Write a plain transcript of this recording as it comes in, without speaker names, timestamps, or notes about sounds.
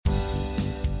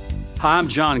Hi, I'm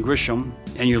John Grisham,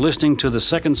 and you're listening to the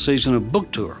second season of Book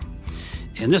Tour.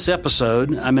 In this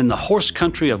episode, I'm in the horse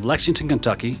country of Lexington,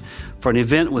 Kentucky, for an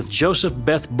event with Joseph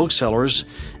Beth Booksellers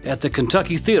at the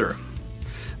Kentucky Theater.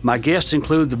 My guests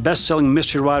include the best-selling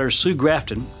mystery writer Sue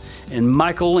Grafton and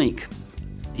Michael Link,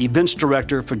 events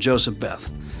director for Joseph Beth.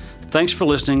 Thanks for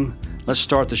listening. Let's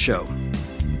start the show.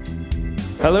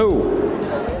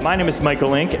 Hello, my name is Michael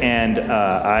Link, and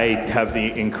I have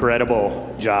the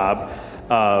incredible job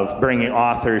of bringing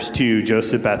authors to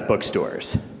Joseph Beth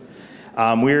bookstores.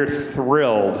 We're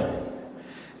thrilled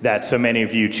that so many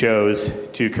of you chose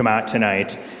to come out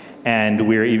tonight, and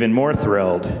we're even more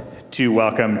thrilled to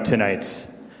welcome tonight's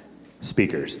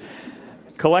speakers.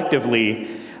 Collectively,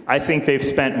 I think they've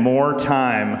spent more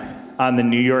time on the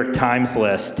New York Times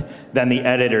list than the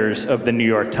editors of the New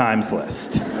York Times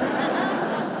list.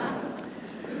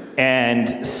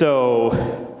 And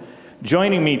so,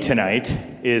 joining me tonight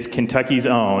is Kentucky's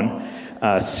own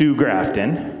Sue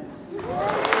Grafton.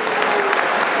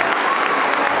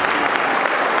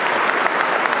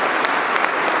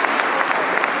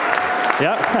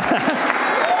 Yep.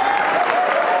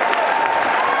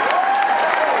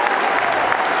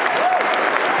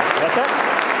 What's up?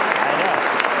 I know.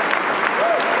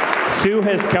 Sue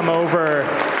has come over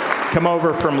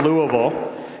from Louisville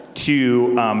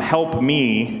to help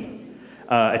me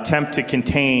attempt to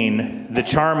contain the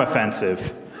charm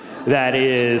offensive that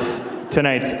is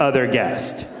tonight's other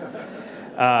guest.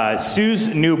 Sue's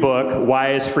new book,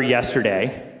 Y is for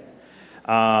Yesterday,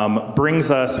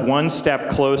 brings us one step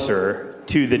closer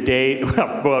to the day.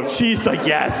 Well, she's like,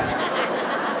 yes.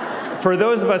 For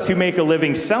those of us who make a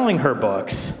living selling her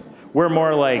books, we're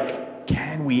more like,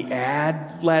 can we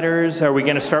add letters? Are we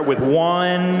going to start with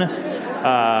one,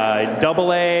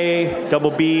 double A,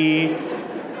 double B?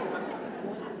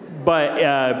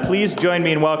 But please join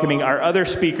me in welcoming our other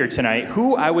speaker tonight,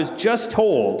 who I was just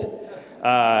told,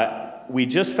 we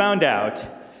just found out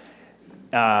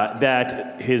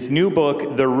that his new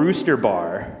book, The Rooster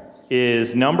Bar,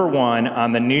 is #1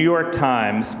 on the New York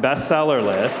Times bestseller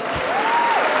list.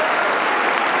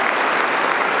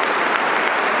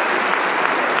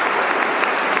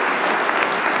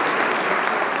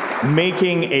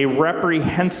 Making a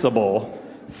reprehensible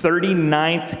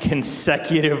 39th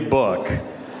consecutive book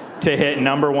to hit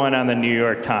 #1 on the New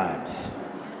York Times.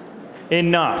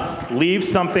 Enough. Leave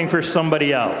something for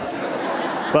somebody else.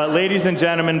 But ladies and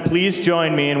gentlemen, please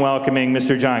join me in welcoming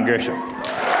Mr. John Grisham.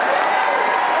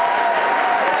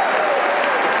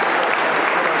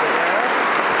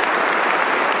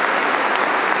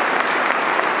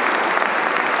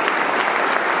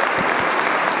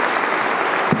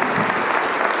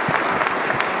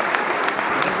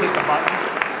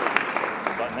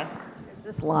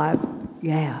 Live?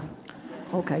 Yeah.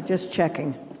 Okay, just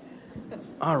checking.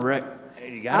 All right.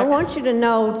 Hey, you got I it? want you to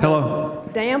know that Hello.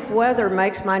 damp weather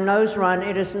makes my nose run.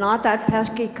 It is not that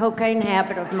pesky cocaine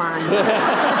habit of mine.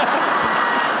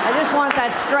 I just want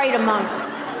that straight among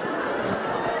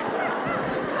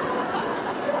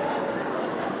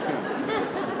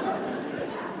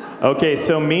you. Okay,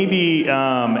 so maybe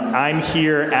I'm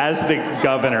here as the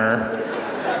governor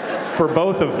for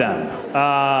both of them.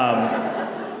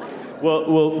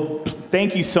 Well,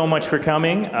 thank you so much for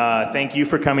coming. Thank you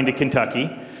for coming to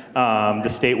Kentucky, the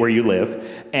state where you live.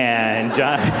 And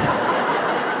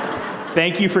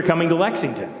thank you for coming to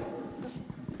Lexington.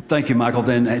 Thank you, Michael.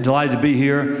 Then delighted to be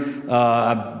here.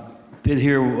 I've been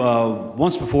here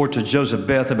once before to Joseph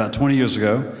Beth about 20 years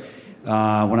ago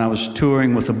when I was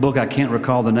touring with a book I can't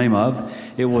recall the name of.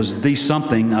 It was The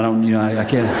Something. I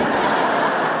can't.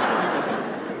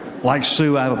 Like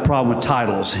Sue, I have a problem with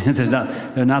titles.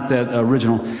 They're not that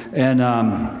original. And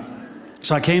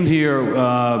so I came here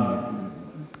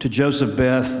to Joseph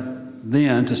Beth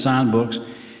then to sign books,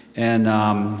 and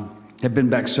have been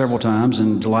back several times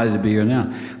and delighted to be here now.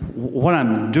 What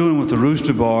I'm doing with the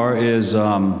Rooster Bar is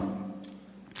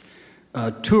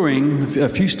touring a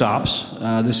few stops.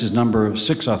 This is number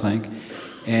 6, I think.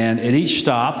 And at each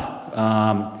stop,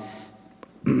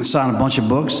 sign a bunch of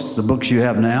books, the books you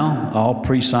have now, all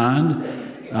pre-signed.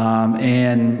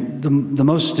 And the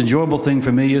most enjoyable thing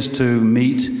for me is to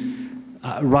meet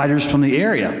writers from the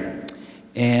area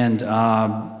and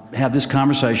have this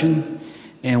conversation.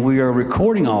 And we are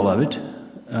recording all of it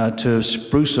to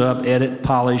spruce up, edit,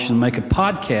 polish, and make a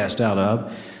podcast out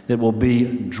of that will be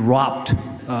dropped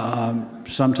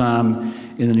sometime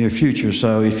in the near future.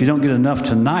 So if you don't get enough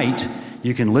tonight,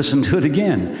 you can listen to it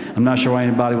again. I'm not sure why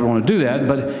anybody would want to do that,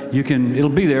 but you can. It'll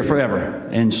be there forever.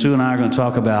 And Sue and I are going to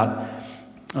talk about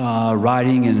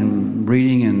writing and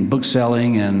reading and book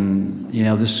selling and,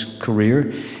 this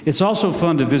career. It's also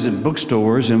fun to visit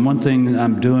bookstores, and one thing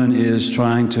I'm doing is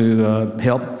trying to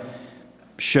help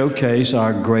showcase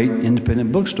our great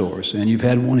independent bookstores. And you've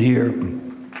had one here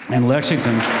in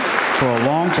Lexington for a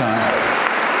long time.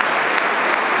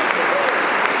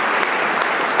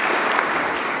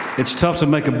 It's tough to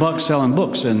make a buck selling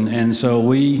books, and so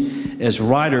we, as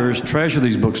writers, treasure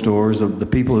these bookstores, the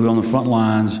people who are on the front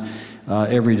lines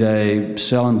every day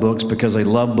selling books because they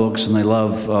love books and they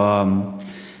love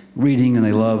reading and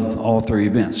they love author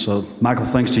events. So, Michael,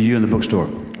 thanks to you and the bookstore.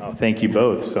 Oh, thank you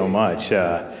both so much.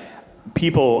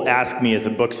 People ask me as a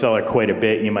bookseller quite a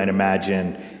bit, you might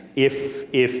imagine, if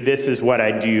this is what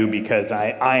I do because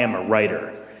I am a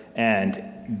writer,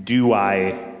 and do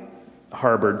I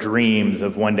harbor dreams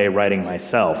of one day writing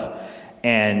myself?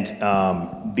 And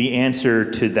the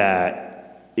answer to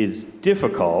that is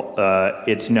difficult.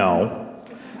 It's no.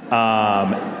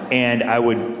 And I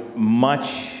would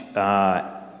much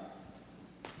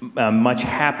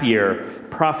happier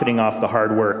profiting off the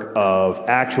hard work of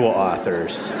actual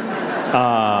authors.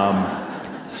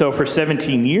 So for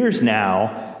 17 years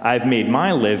now, I've made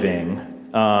my living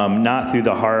not through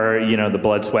the hard, the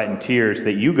blood, sweat, and tears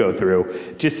that you go through,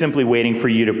 just simply waiting for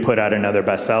you to put out another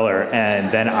bestseller, and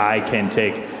then I can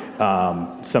take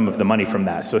some of the money from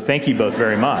that. So thank you both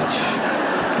very much.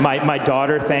 My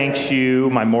daughter thanks you,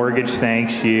 my mortgage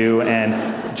thanks you,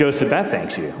 and Joseph Beth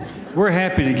thanks you. We're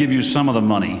happy to give you some of the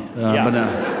money,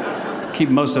 but keep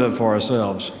most of it for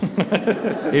ourselves,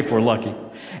 if we're lucky.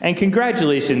 And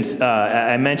congratulations!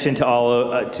 I mentioned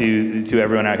to to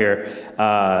everyone out here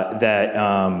that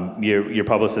your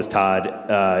publicist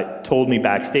Todd told me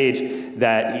backstage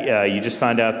that you just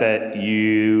found out that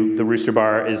the Rooster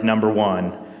Bar is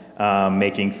 #1,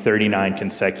 making 39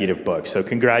 consecutive books. So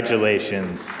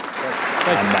congratulations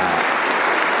on that.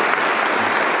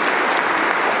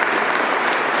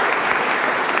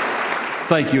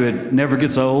 Thank you. It never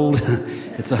gets old.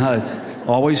 It's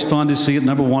always fun to see it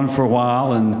 #1 for a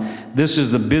while, and this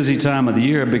is the busy time of the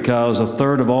year because a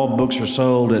third of all books are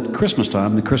sold at Christmas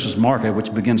time, the Christmas market,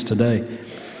 which begins today.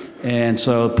 And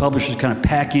so publishers kind of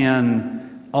pack in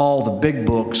all the big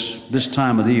books this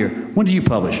time of the year. When do you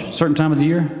publish? Certain time of the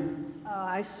year?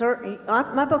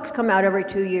 My books come out every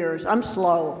 2 years. I'm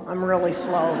slow. I'm really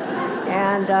slow.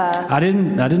 And I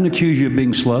didn't accuse you of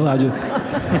being slow. I just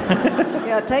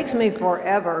yeah, it takes me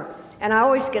forever. And I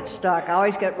always get stuck. I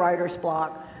always get writer's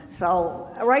block. So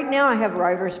right now I have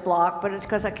writer's block, but it's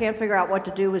because I can't figure out what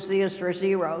to do with Z is for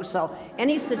Zero. So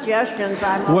any suggestions,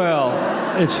 Well,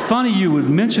 it's funny you would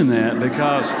mention that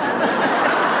because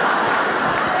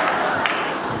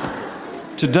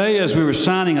today, as we were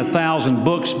signing 1,000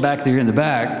 books back there in the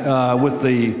back with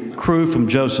the crew from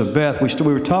Joseph Beth,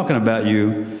 we were talking about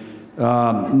you.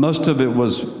 Most of it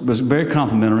was very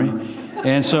complimentary,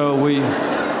 and so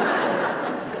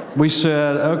we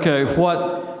said, okay,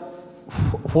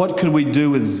 what could we do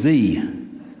with Z?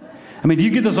 I mean, do you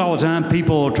get this all the time?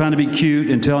 People trying to be cute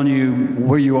and telling you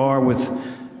where you are with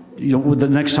the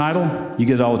next title? You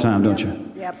get it all the time, don't you?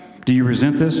 Yep. Do you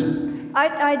resent this?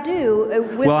 I do.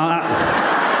 Well,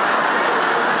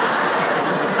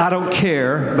 I don't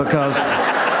care because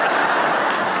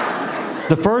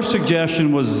the first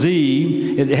suggestion was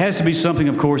Z. It has to be something,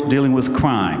 of course, dealing with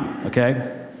crime,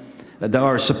 okay? They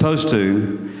are supposed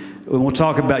to. We'll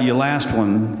talk about your last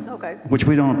one, okay, which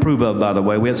we don't approve of, by the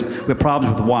way. We have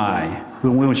problems with Y. We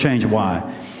will change Y.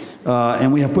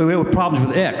 And we have problems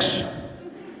with X.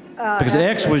 Because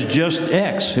X was just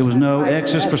X. It was no right,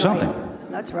 X's for something.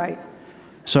 Right. That's right.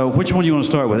 So which one do you want to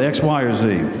start with, X, Y, or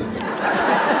Z?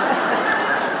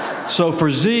 So for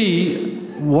Z,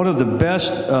 one of the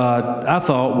best, I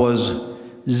thought, was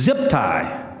zip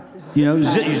tie. You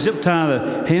zip tie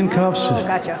the handcuffs. Oh,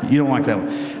 gotcha. You don't like that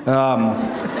one.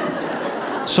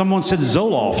 Someone said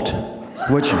Zoloft,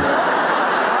 which...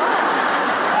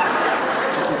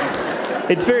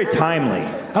 It's very timely.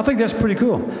 I think that's pretty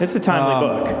cool. It's a timely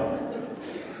book.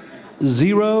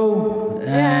 Zero.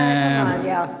 Yeah, come on,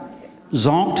 yeah.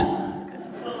 Zonked.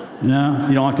 No,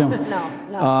 you don't like that one?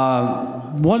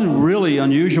 No. One really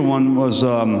unusual one was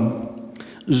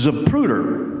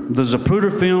Zapruder. The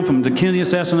Zapruder film from the Kennedy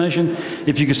assassination.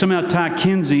 If you could somehow tie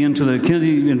Kinsey into the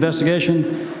Kennedy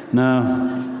investigation. No,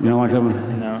 you don't like that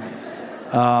one? No.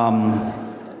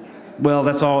 Well,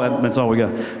 that's all we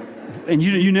got. And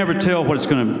you never tell what it's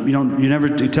going to. You never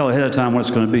tell ahead of time what it's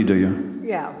going to be, do you?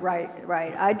 Yeah, right.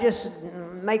 I just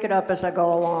make it up as I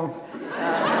go along.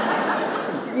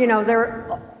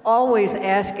 They're always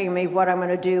asking me what I'm going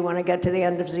to do when I get to the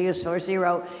end of Z is for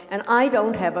Zero, and I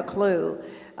don't have a clue.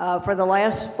 For the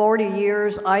last 40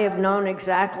 years, I have known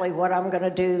exactly what I'm going to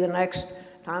do the next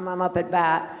time I'm up at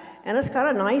bat. And it's kind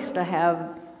of nice to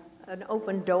have an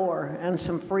open door and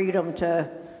some freedom to,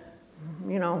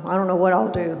 I don't know what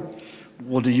I'll do.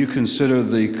 Well, do you consider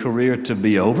the career to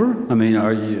be over? I mean,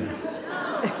 are you...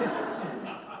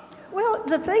 Well,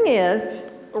 the thing is,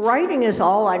 writing is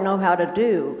all I know how to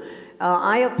do.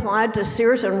 I applied to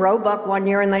Sears and Roebuck one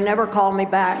year, and they never called me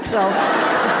back. So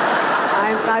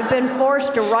I've been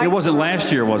forced to write. It wasn't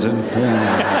last year, was it?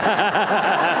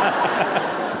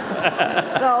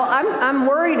 So I'm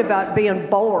worried about being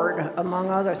bored, among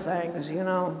other things,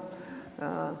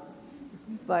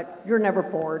 but you're never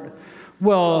bored.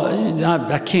 Well,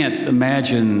 I can't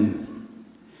imagine.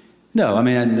 No, I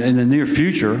mean, in the near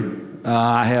future,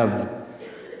 I have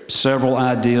several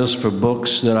ideas for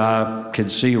books that I could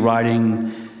see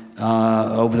writing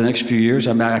over the next few years.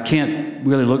 I mean, I can't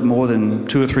really look more than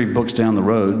 2 or 3 books down the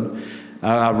road.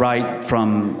 I write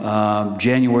from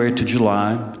January to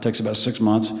July. It takes about 6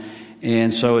 months.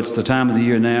 And so it's the time of the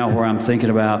year now where I'm thinking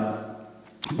about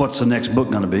what's the next book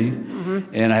going to be. Mm-hmm.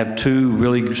 And I have 2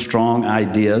 really strong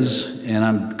ideas, and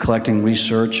I'm collecting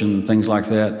research and things like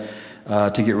that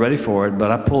to get ready for it.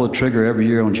 But I pull the trigger every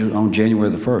year on January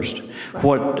the 1st.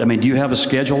 Right. Do you have a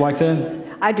schedule like that?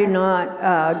 I do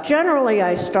not. Generally,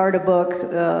 I start a book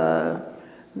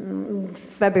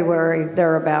February,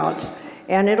 thereabouts.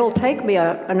 And it'll take me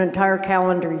an entire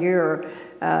calendar year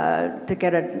to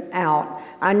get it out.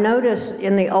 I noticed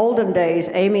in the olden days,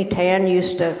 Amy Tan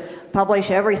used to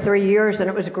publish every 3 years, and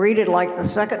it was greeted like the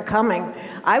second coming.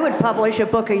 I would publish a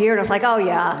book a year, and it's like, oh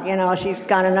yeah, she's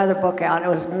got another book out. It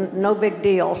was no big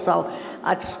deal. So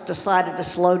I decided to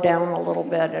slow down a little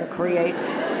bit and create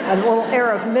a little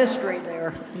air of mystery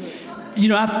there.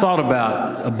 I've thought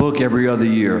about a book every other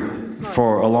year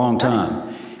for a long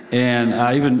time. And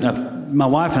my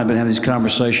wife and I have been having these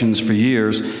conversations for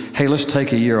years. Hey, let's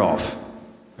take a year off.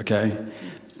 Okay?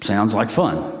 Sounds like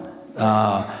fun.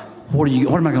 What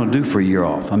am I going to do for a year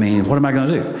off? I mean, what am I going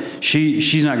to do?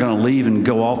 She's not going to leave and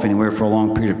go off anywhere for a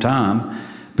long period of time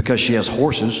because she has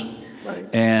horses. Right.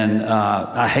 And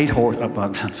I hate horses.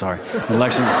 I'm sorry.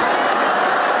 Alexa.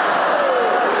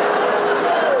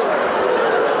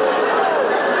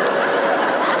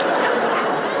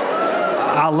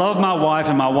 I love my wife,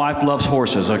 and my wife loves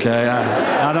horses, okay?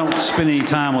 I don't spend any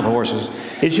time with horses.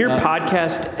 Is your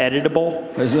podcast editable?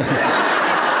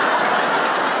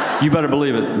 You better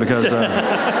believe it, because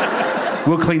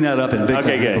we'll clean that up in big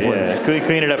time. Okay, good. Yeah.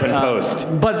 Clean it up in post.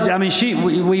 But I mean,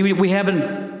 we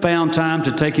haven't found time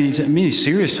to take any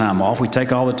serious time off. We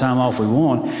take all the time off we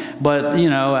want. But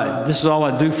this is all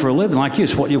I do for a living. Like you,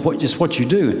 it's what you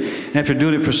do. And after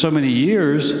doing it for so many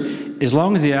years, as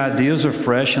long as the ideas are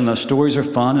fresh and the stories are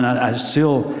fun, and I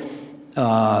still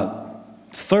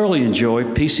thoroughly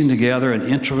enjoy piecing together an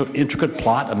intricate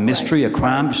plot, a mystery, a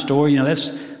crime story.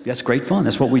 That's great fun.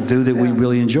 That's what we do that we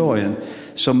really enjoy. And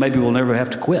so maybe we'll never have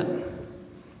to quit.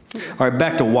 All right,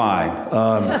 back to why.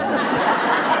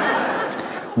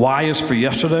 Why is for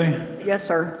yesterday? Yes,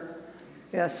 sir.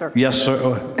 Yes, sir. Yes,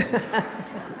 sir.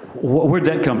 Where'd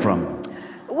that come from?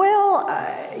 Well,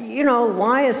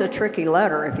 why is a tricky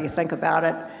letter if you think about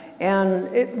it. And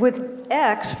with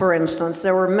X, for instance,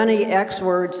 there were many X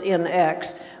words in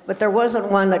X, but there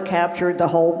wasn't one that captured the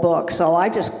whole book. So I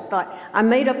just thought, I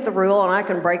made up the rule, and I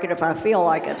can break it if I feel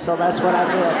like it, so that's what I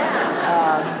did.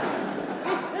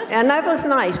 And that was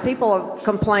nice. People have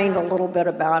complained a little bit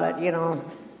about it,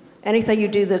 Anything you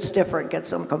do that's different gets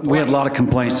some complaints. We had a lot of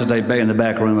complaints today in the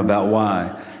back room about why.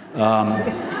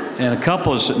 And a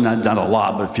couple, not a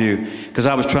lot, but a few, because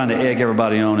I was trying to egg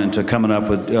everybody on into coming up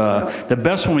with, the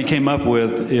best one we came up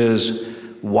with is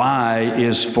Y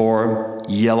is for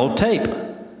yellow tape.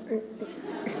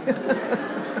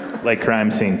 Like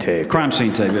crime scene tape. Crime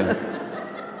scene tape, yeah.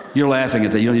 You're laughing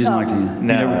at that. You didn't like the...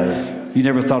 No. You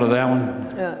never thought of that one?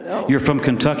 No. You're from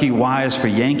Kentucky, Y is for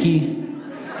Yankee?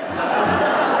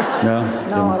 No?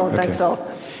 No, I don't think so.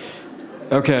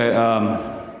 Okay,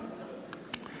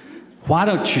 why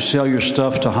don't you sell your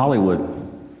stuff to Hollywood?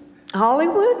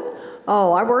 Hollywood?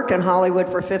 Oh, I worked in Hollywood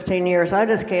for 15 years. I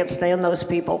just can't stand those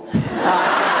people.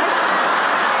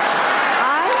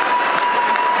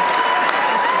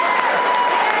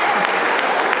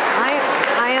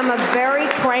 I am a very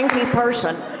cranky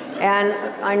person, and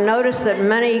I notice that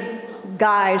many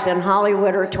guys in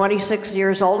Hollywood are 26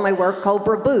 years old and they wear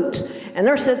Cobra boots. And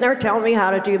they're sitting there telling me how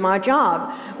to do my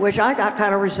job, which I got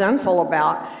kind of resentful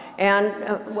about. And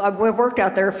we worked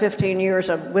out there 15 years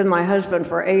with my husband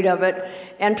for 8 of it.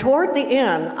 And toward the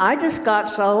end, I just got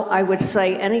so I would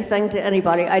say anything to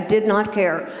anybody. I did not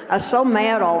care. I was so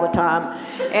mad all the time.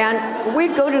 And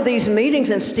we'd go to these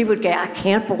meetings, and Steve would go, I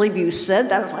can't believe you said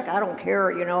that. I was like, I don't care,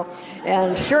 you know.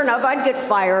 And sure enough, I'd get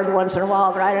fired once in a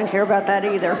while, but I didn't care about that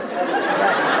either.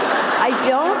 I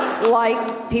don't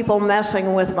like people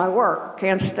messing with my work.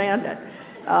 Can't stand it.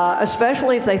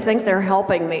 Especially if they think they're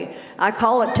helping me. I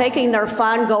call it taking their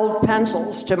fine gold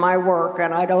pencils to my work,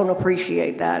 and I don't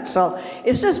appreciate that. So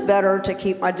it's just better to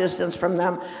keep my distance from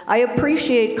them. I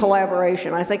appreciate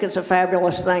collaboration. I think it's a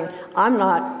fabulous thing. I'm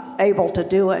not able to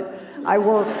do it. I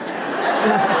work by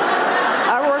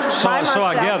myself. So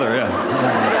I gather,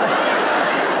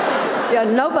 Yeah,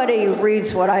 nobody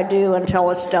reads what I do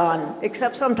until it's done,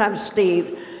 except sometimes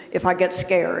Steve. If I get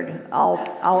scared,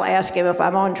 I'll ask him if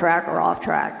I'm on track or off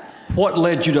track. What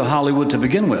led you to Hollywood to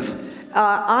begin with?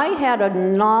 I had a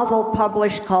novel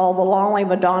published called The Lonely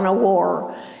Madonna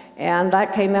War, and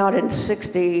that came out in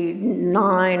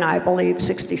 '69, I believe,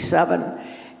 '67.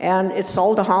 And it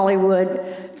sold to Hollywood.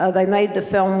 They made the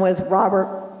film with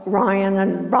Robert Ryan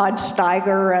and Rod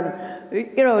Steiger, and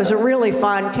you know, it was a really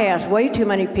fine cast, way too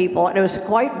many people, and it was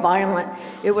quite violent.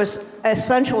 It was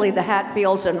essentially the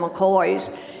Hatfields and McCoys.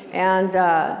 And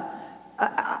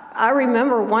I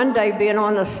remember one day being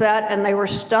on the set, and they were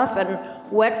stuffing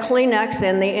wet Kleenex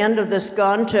in the end of this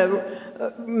gun to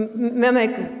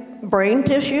mimic brain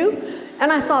tissue.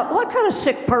 And I thought, what kind of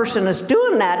sick person is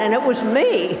doing that? And it was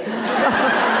me.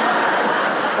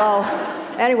 So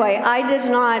anyway, I did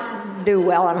not do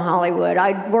well in Hollywood.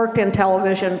 I worked in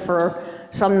television for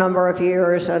some number of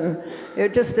years, and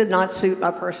it just did not suit my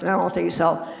personality.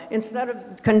 So instead of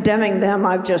condemning them,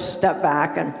 I've just stepped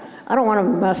back, and I don't want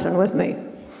them messing with me.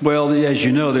 Well, as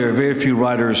you know, there are very few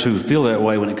writers who feel that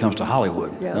way when it comes to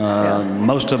Hollywood.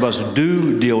 Most of us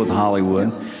do deal with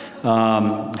Hollywood.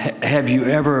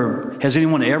 Has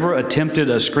anyone ever attempted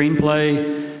a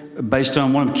screenplay based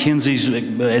on one of Kinsey's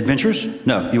adventures?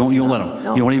 No, you won't let them.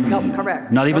 No, you won't even, no,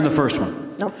 correct. Not even correct. the first one.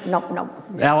 No.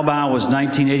 Alibi was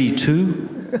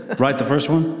 1982, right? The first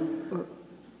one.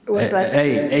 Was that?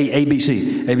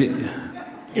 ABC.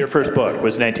 Your first book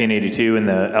was 1982 in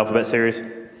the Alphabet series?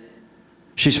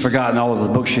 She's forgotten all of the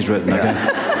books she's written. Okay.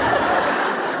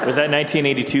 Was that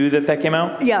 1982 that came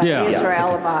out? Yeah. It was for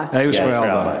Alibi. It was for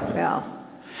Alibi. Yeah.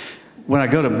 When I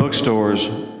go to bookstores,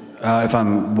 if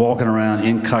I'm walking around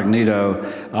incognito,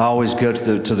 I always go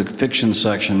to the fiction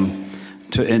section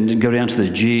and go down to the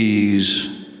G's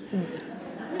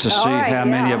to see how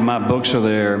many of my books are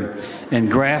there.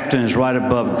 And Grafton is right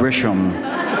above Grisham.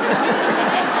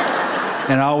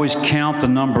 And I always count the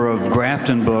number of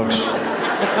Grafton books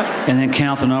and then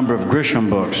count the number of Grisham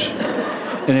books.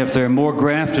 And if there are more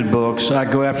Grafton books, I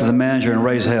go after the manager and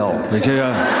raise hell.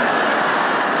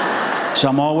 So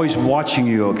I'm always watching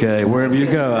you, okay? Wherever you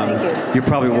go, you're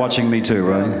probably watching me too,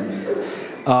 right?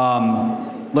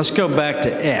 Let's go back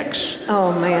to X.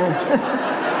 Oh, man.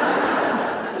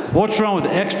 What's wrong with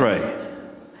X-ray?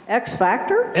 X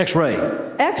Factor? X-ray.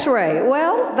 X-ray.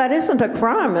 Well, that isn't a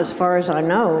crime as far as I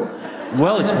know.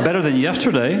 Well, it's better than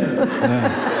yesterday.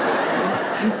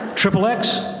 Triple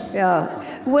X? Yeah.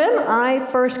 When I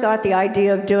first got the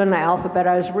idea of doing the alphabet,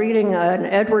 I was reading an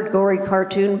Edward Gorey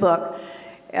cartoon book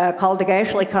called The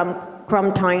Gashley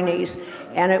Crumb Tinies.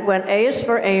 And it went, A is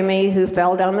for Amy, who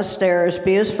fell down the stairs.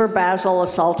 B is for Basil,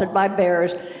 assaulted by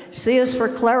bears. C is for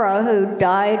Clara, who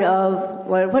died of,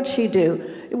 what'd she do?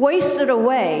 Wasted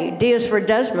away. D is for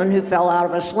Desmond, who fell out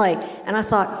of a sleigh. And I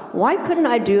thought, why couldn't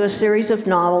I do a series of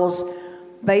novels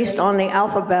based on the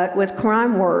alphabet with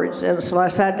crime words? And so I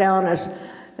sat down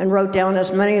and wrote down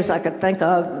as many as I could think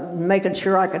of, making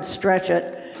sure I could stretch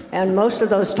it. And most of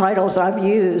those titles I've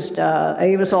used.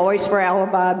 A was always for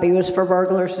Alibi, B was for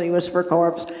Burglar, C was for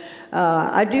Corpse.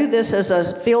 I do this as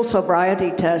a field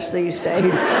sobriety test these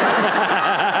days.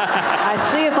 I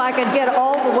see if I can get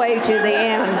all the way to the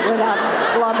end without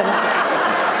flubbing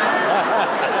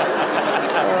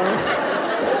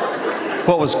it.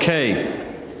 What was K?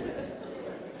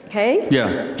 K?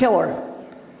 Yeah. Killer.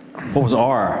 What was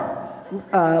R?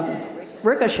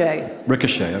 Ricochet.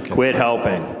 Ricochet, okay. Quit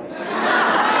helping.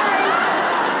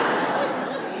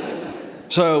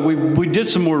 So we did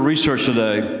some more research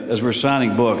today as we're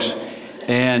signing books,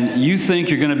 and you think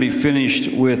you're going to be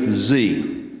finished with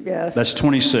Z. Yes. That's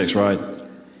 26, right?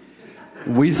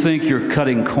 We think you're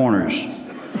cutting corners.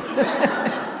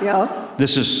 Yeah.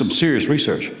 This is some serious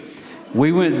research.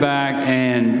 We went back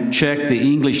and checked the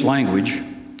English language.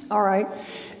 All right.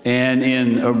 And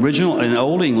in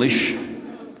Old English,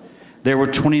 there were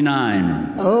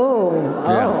 29. Oh.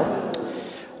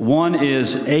 Yeah. One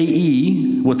is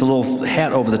AE with a little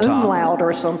hat over the top. Umlaut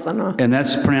or something, huh? And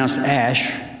that's pronounced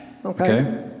ash. Okay.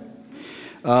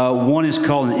 One is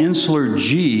called an insular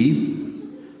G.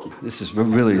 This is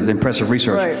really impressive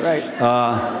research. Right.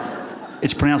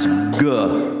 It's pronounced G.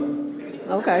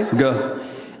 Okay. G.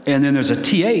 And then there's a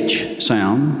TH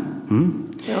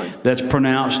sound that's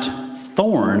pronounced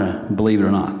thorn, believe it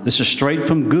or not. This is straight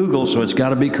from Google, so it's got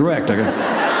to be correct.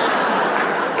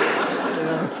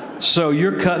 So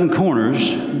you're cutting corners.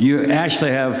 You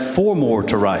actually have 4 more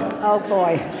to write. Oh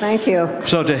boy, thank you.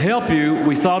 So to help you,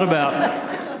 we thought about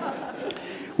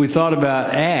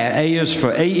AE is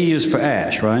for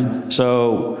ash, right?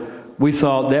 So we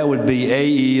thought that would be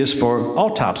AE is for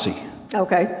autopsy.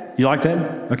 Okay. You like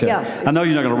that? Okay. Yeah. I know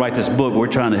you're not going to write this book, but we're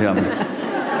trying to help you.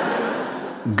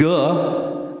 G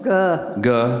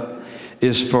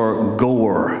is for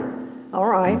gore. All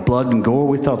right. Blood and gore.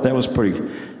 We thought that was pretty.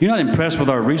 You're not impressed with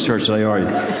our research today, are you?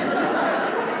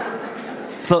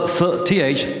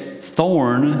 TH,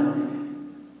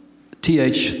 thorn.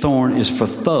 TH, thorn is for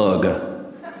thug.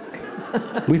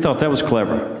 We thought that was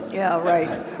clever. Yeah, right.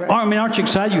 I mean, aren't you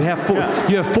excited? You have 4.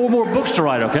 You have 4 more books to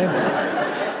write. Okay.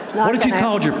 What if you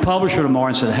called your publisher tomorrow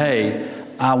and said, "Hey,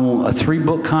 I want a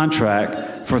 3-book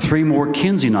contract for 3 more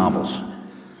Kinsey novels"?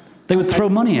 They would throw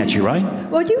money at you, right?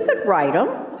 Well, you could write them.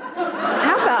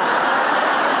 How about?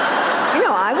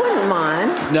 I wouldn't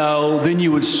mind. No, then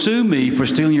you would sue me for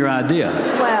stealing your idea.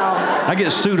 Well, I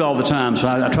get sued all the time, so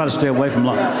I try to stay away from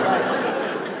law.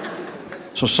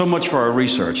 So much for our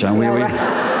research.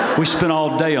 We spent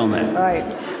all day on that. right.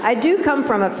 I do come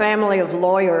from a family of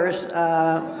lawyers.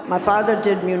 My father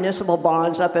did municipal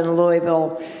bonds up in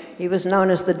Louisville. He was known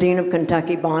as the Dean of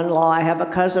Kentucky Bond Law. I have a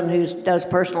cousin who does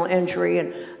personal injury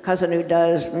and a cousin who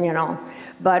does,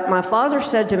 But my father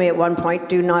said to me at one point,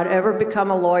 "Do not ever become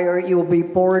a lawyer. You will be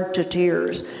bored to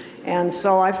tears." And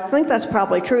so I think that's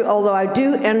probably true, although I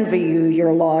do envy you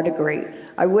your law degree.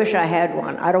 I wish I had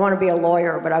one. I don't want to be a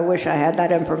lawyer, but I wish I had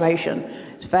that information.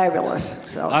 It's fabulous.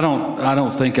 So I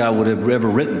don't think I would have ever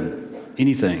written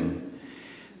anything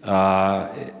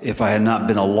if I had not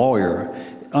been a lawyer.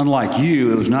 Unlike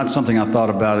you, it was not something I thought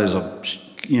about as a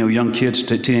young kid,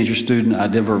 teenager student. I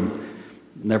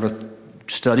never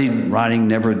studied writing,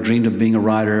 never dreamed of being a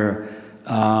writer.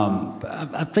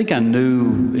 I think I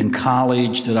knew in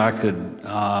college that I could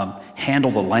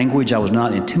handle the language. I was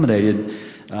not intimidated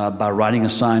by writing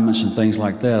assignments and things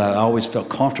like that. I always felt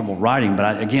comfortable writing, but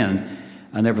I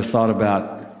never thought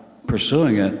about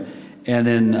pursuing it. And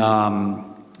then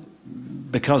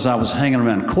because I was hanging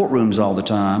around courtrooms all the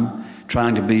time,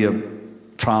 trying to be a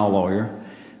trial lawyer,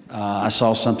 I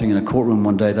saw something in a courtroom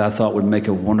one day that I thought would make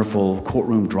a wonderful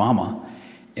courtroom drama,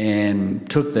 and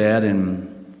took that and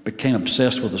became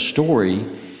obsessed with the story.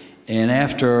 And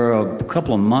after a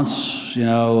couple of months,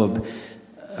 of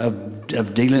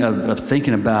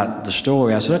thinking about the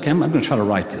story, I said, "Okay, I'm going to try to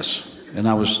write this." And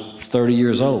I was 30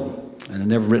 years old and had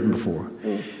never written before.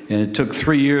 And it took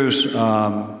 3 years.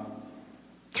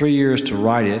 3 years to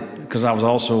write it, because I was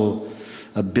also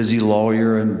a busy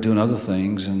lawyer and doing other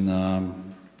things. And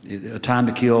A Time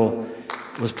to Kill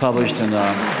was published in.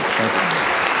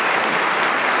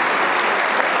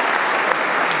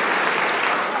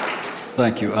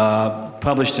 Thank you.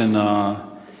 Published in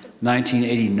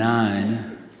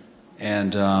 1989,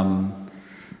 and it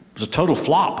was a total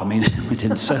flop. I mean, it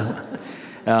didn't sell.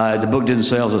 The book didn't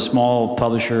sell. It was a small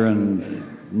publisher and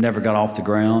never got off the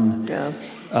ground. Yeah.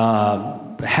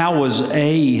 How was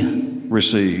A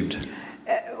received?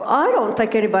 I don't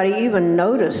think anybody even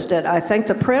noticed it. I think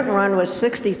the print run was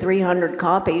 6,300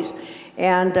 copies,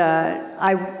 and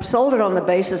I sold it on the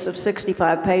basis of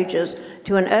 65 pages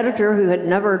to an editor who had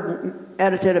never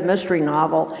edited a mystery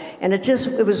novel. And it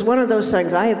was one of those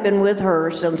things. I have been with her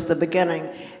since the beginning,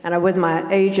 and I'm with my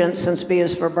agent since B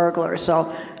is for Burglar.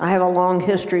 So I have a long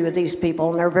history with these people,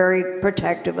 and they're very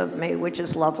protective of me, which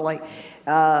is lovely.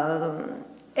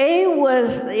 A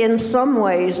was, in some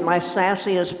ways, my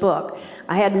sassiest book.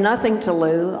 I had nothing to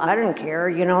lose. I didn't care,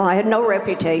 I had no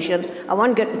reputation. I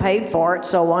wasn't getting paid for it,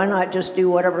 so why not just do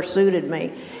whatever suited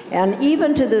me? And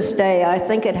even to this day, I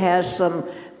think it has some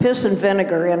piss and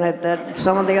vinegar in it that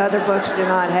some of the other books do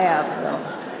not have. So.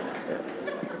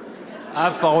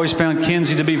 I've always found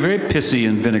Kinsey to be very pissy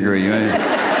and vinegary.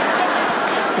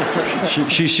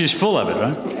 She's full of it,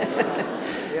 right?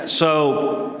 Yeah.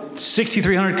 So,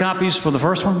 6,300 copies for the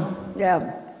first one?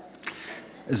 Yeah.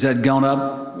 Has that gone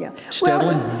up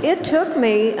steadily? Well, it took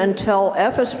me until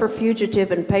F is for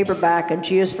Fugitive and paperback and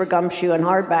G is for Gumshoe and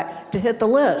hardback to hit the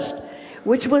list,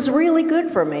 which was really good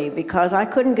for me because I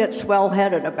couldn't get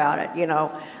swell-headed about it,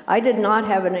 I did not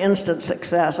have an instant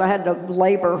success. I had to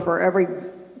labor for every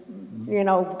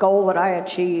goal that I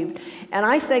achieved. And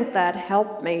I think that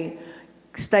helped me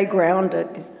stay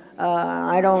grounded.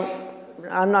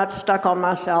 I'm not stuck on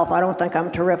myself. I don't think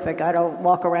I'm terrific. I don't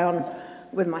walk around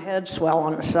with my head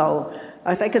swelling. So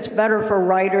I think it's better for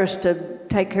writers to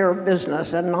take care of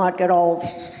business and not get all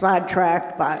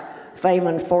sidetracked by fame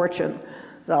and fortune.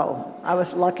 So I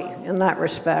was lucky in that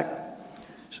respect.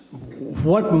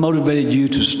 What motivated you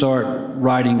to start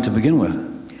writing to begin with?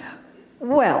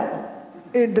 Well,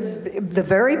 the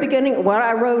very beginning,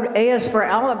 I wrote A is for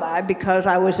Alibi because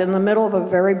I was in the middle of a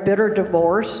very bitter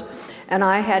divorce, and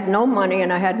I had no money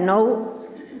and I had no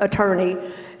attorney,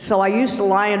 so I used to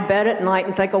lie in bed at night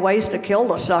and think of ways to kill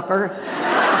the sucker.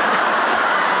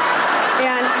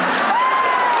 And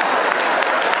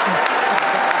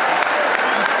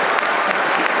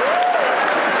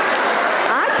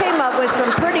I came up with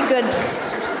some pretty good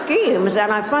schemes,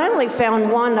 and I finally found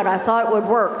one that I thought would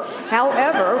work.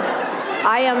 However,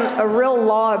 I am a real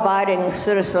law-abiding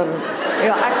citizen.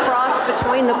 I cross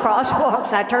between the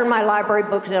crosswalks. I turn my library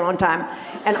books in on time.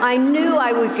 And I knew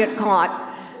I would get caught.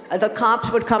 The cops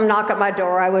would come knock at my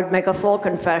door. I would make a full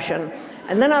confession.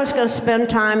 And then I was going to spend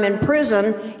time in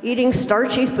prison eating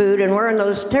starchy food and wearing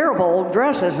those terrible old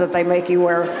dresses that they make you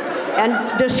wear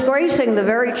and disgracing the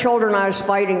very children I was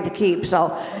fighting to keep.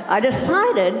 So I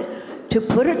decided to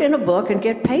put it in a book and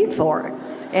get paid for it.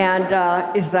 And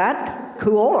is that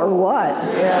cool or what?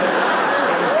 Yeah.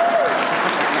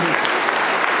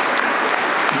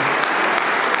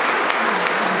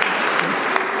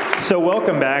 So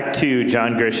welcome back to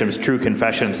John Grisham's True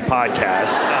Confessions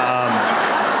podcast.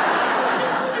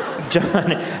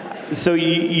 John, so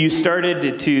you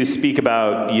started to speak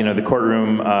about the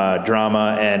courtroom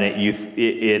drama, and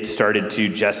it started to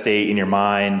gestate in your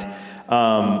mind.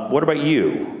 What about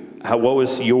you? What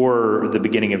was the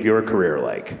beginning of your career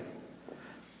like?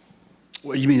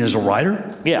 What, you mean as a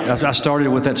writer? Yeah. I started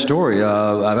with that story.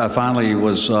 I finally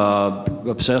was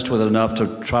obsessed with it enough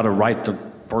to try to write the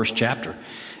first chapter.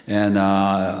 And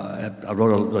I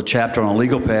wrote a chapter on a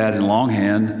legal pad in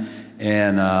longhand,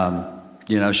 and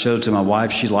showed it to my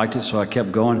wife. She liked it, so I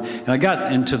kept going. And I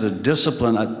got into the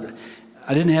discipline.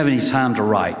 I didn't have any time to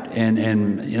write,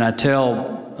 and I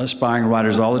tell aspiring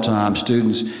writers all the time,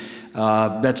 students,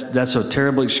 that's a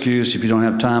terrible excuse if you don't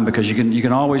have time, because you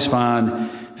can always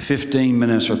find 15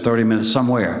 minutes or 30 minutes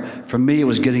somewhere. For me, it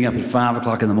was getting up at 5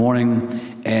 o'clock in the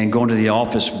morning and going to the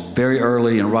office very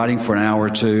early and writing for an hour or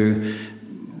two.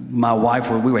 My wife,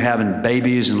 we were having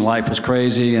babies and life was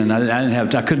crazy, and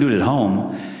I couldn't do it at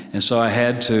home. And so I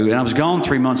had to, and I was gone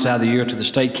 3 months out of the year to the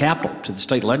state capitol, to the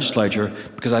state legislature,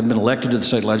 because I'd been elected to the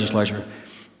state legislature.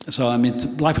 So,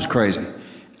 life was crazy.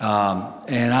 But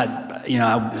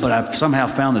I somehow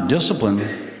found the discipline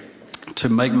to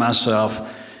make myself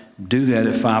do that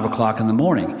at 5 o'clock in the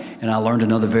morning. And I learned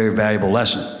another very valuable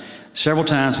lesson. Several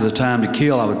times with the time to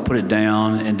kill, I would put it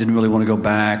down and didn't really want to go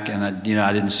back, and I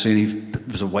didn't see it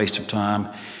was a waste of time.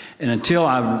 And until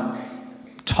I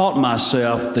taught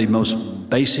myself the most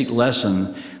basic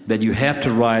lesson that you have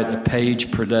to write a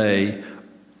page per day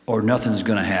or nothing's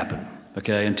going to happen.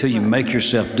 Okay, until you make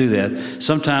yourself do that.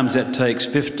 Sometimes that takes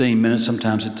 15 minutes,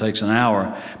 sometimes it takes an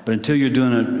hour, but until you're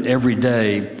doing it every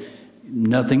day,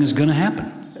 nothing is going to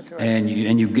happen. That's right. And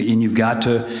you've got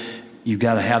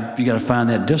to find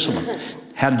that discipline.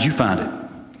 How did you find it?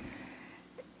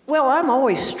 Well, I'm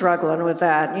always struggling with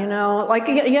that, Like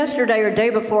yesterday or day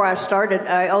before I started,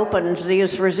 I opened Z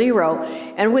is for Zero,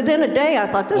 and within a day I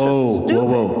thought, this is stupid.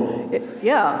 Whoa.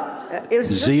 Yeah.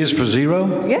 Z is for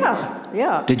Zero?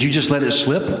 Yeah. Did you just let it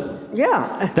slip?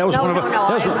 Yeah. That was I've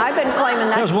been claiming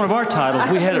that. That was one of our titles.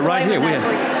 We had it right here.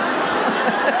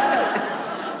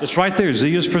 It's right there.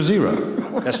 Z is for Zero.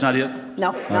 That's not it?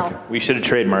 No. Okay. We should have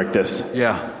trademarked this.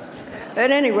 Yeah. At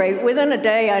any rate, within a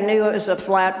day, I knew it was a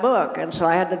flat book, and so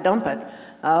I had to dump it.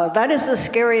 That is the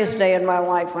scariest day in my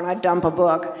life, when I dump a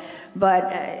book. But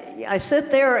I sit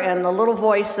there, and the little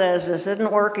voice says, this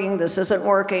isn't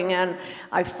working, and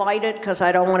I fight it because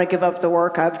I don't want to give up the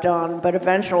work I've done. But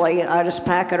eventually, I just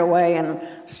pack it away and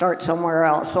start somewhere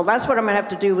else. So that's what I'm going to have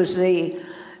to do with Z.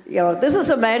 This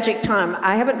is a magic time.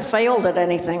 I haven't failed at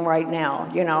anything right now,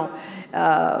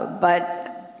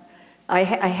 but I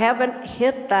haven't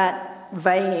hit that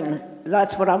vein.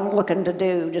 That's what I'm looking to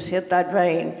do, just hit that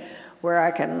vein where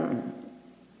I can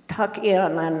tuck in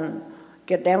and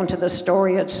get down to the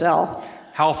story itself.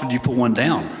 How often do you put one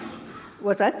down?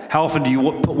 What's that? How often do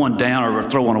you put one down or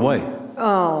throw one away?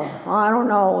 Oh, I don't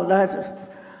know.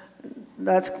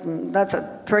 That's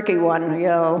a tricky one,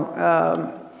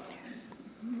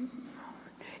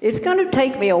 It's going to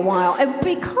take me a while,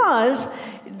 because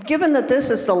given that this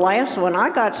is the last one, I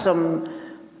got some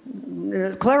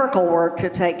clerical work to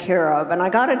take care of, and I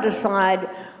got to decide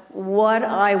what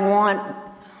I want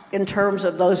in terms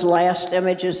of those last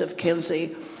images of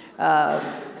Kinsey.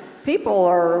 People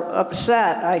are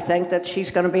upset, I think, that she's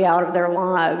going to be out of their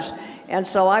lives. And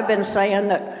so I've been saying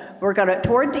that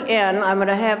toward the end, I'm going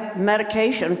to have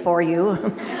medication for you.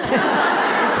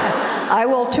 I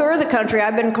will tour the country.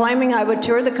 I've been claiming I would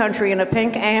tour the country in a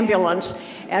pink ambulance,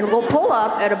 and we'll pull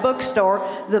up at a bookstore.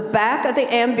 The back of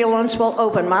the ambulance will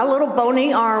open. My little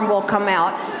bony arm will come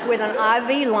out with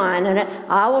an IV line in it.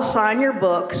 I will sign your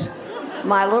books.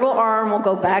 My little arm will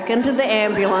go back into the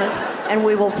ambulance, and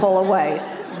we will pull away.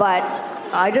 But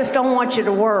I just don't want you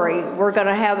to worry. We're going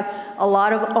to have a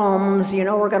lot of ums. You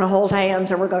know, we're going to hold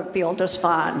hands, and we're going to feel just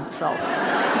fine. So.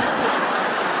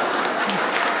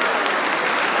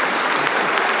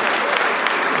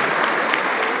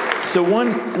 So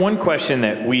one question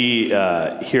that we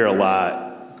hear a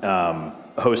lot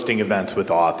hosting events with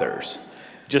authors,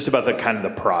 just about the kind of the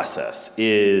process,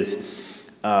 is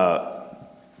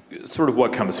sort of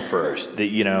what comes first.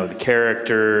 The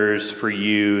characters for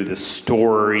you, the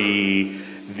story,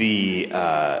 the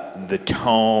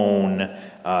tone,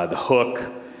 the hook,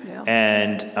 yeah.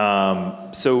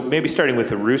 And so maybe starting with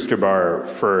the Rooster Bar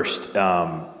first,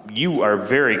 you are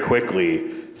very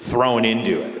quickly thrown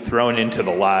into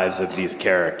the lives of these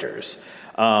characters,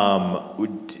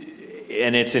 and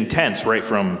it's intense right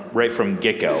from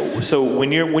get-go. So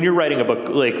when you're writing a book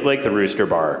like the Rooster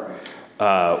Bar,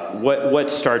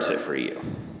 what starts it for you?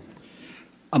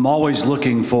 I'm always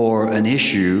looking for an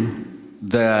issue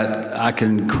that I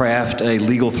can craft a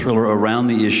legal thriller around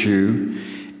the issue,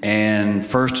 and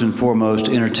first and foremost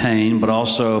entertain, but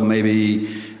also maybe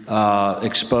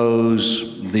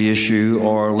expose the issue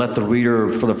or let the reader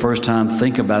for the first time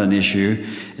think about an issue.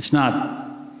 It's not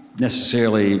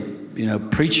necessarily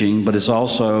preaching, but it's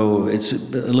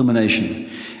illumination.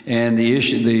 And the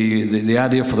issue, the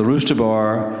idea for the Rooster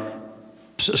Bar,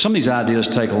 some of these ideas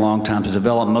take a long time to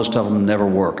develop. Most of them never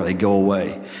work. They go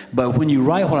away. But when you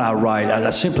write what I write, I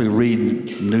simply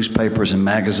read newspapers and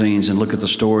magazines and look at the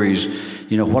stories.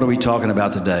 What are we talking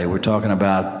about today? We're talking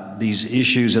about these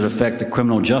issues that affect the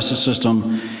criminal justice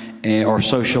system or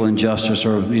social injustice,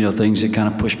 or things that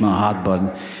kind of push my hot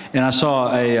button. And I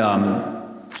saw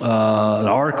an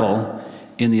article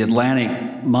in the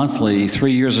Atlantic Monthly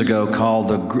 3 years ago called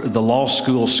the Law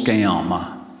School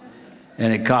Scam.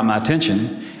 And it caught my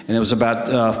attention, and it was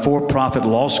about for-profit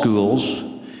law schools,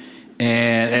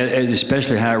 and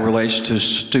especially how it relates to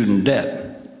student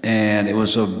debt. And it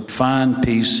was a fine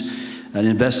piece, an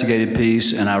investigative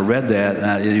piece, and I read that, and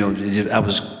I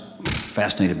was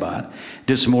fascinated by it.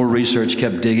 Did some more research,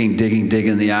 kept digging.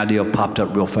 The idea popped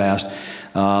up real fast,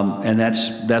 and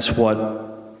that's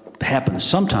what happens.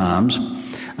 Sometimes,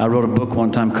 I wrote a book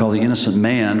one time called The Innocent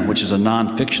Man, which is a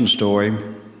nonfiction story.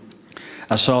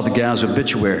 I saw the guy's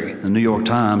obituary in the New York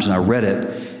Times, and I read it.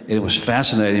 It was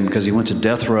fascinating because he went to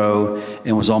death row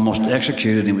and was almost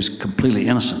executed. He was completely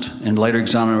innocent and later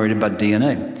exonerated by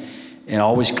DNA and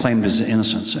always claimed his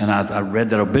innocence. And I read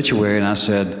that obituary, and I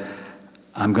said,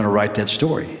 I'm going to write that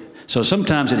story. So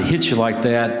sometimes it hits you like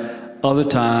that. Other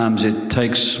times it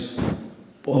takes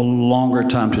a longer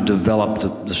time to develop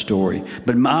the story.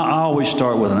 But I always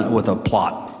start with a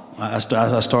plot. I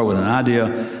start with an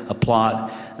idea, a plot.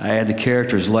 I add the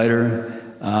characters later.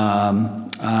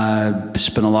 I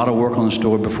spend a lot of work on the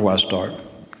story before I start.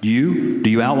 Do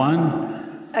you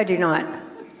outline? I do not.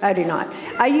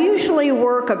 I usually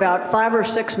work about 5 or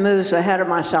 6 moves ahead of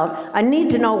myself. I need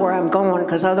to know where I'm going,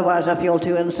 because otherwise I feel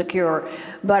too insecure.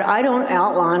 But I don't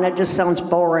outline. It just sounds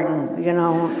boring,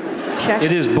 Check.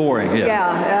 It is boring, yeah.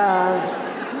 Yeah.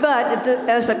 But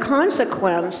as a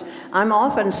consequence, I'm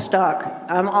often stuck.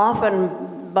 I'm often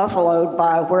buffaloed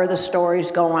by where the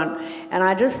story's going, and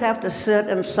I just have to sit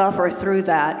and suffer through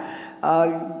that.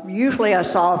 Usually I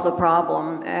solve the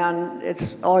problem, and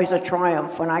it's always a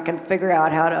triumph when I can figure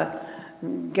out how to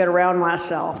get around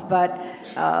myself. But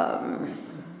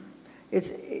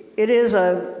it is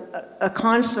a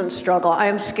constant struggle. I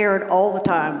am scared all the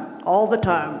time.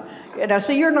 And I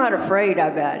see you're not afraid, I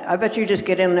bet. I bet you just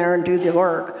get in there and do the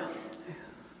work.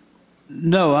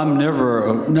 No, I'm never.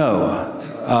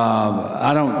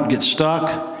 I don't get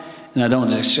stuck, and I don't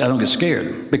get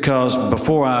scared, because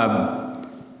before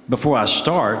I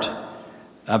start,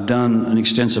 I've done an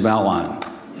extensive outline,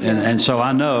 and so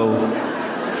I know.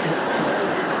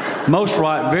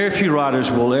 Very few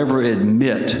writers will ever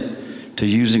admit to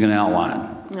using an outline.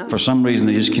 No. For some reason,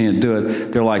 they just can't do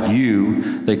it. They're like you.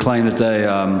 They claim that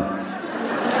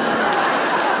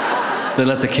They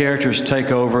let the characters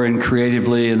take over and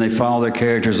creatively, and they follow their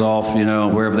characters off,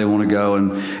 wherever they want to go.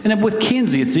 And then with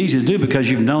Kinsey, it's easy to do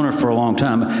because you've known her for a long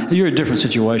time. You're in a different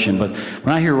situation. But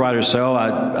when I hear writers say,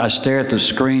 I stare at the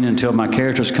screen until my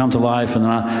characters come to life, and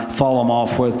then I follow them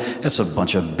off with, that's a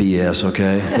bunch of BS,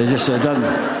 okay?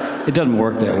 It doesn't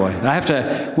work that way. I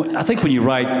think when you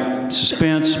write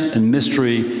suspense and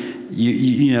mystery,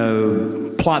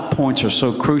 plot points are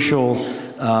so crucial.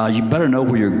 You better know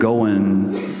where you're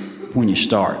going when you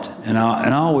start, and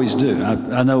I always do.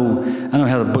 I know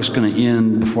how the book's going to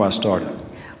end before I start it.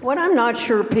 What I'm not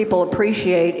sure people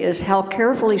appreciate is how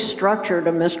carefully structured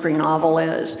a mystery novel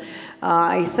is.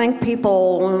 I think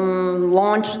people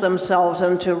launch themselves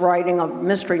into writing a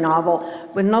mystery novel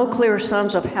with no clear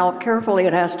sense of how carefully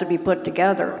it has to be put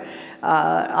together.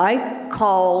 I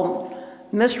call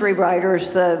mystery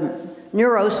writers the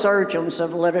neurosurgeons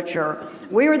of literature.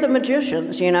 We are the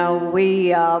magicians,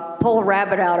 we pull a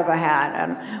rabbit out of a hat,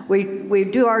 and we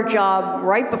do our job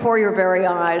right before your very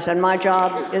eyes, and my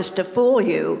job is to fool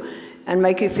you and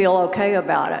make you feel okay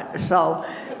about it. So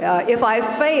if I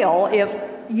fail, if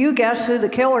you guess who the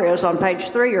killer is on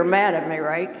page 3, you're mad at me,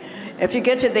 right? If you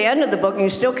get to the end of the book and you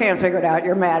still can't figure it out,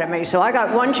 you're mad at me. So I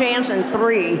got 1 chance in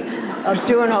 3 of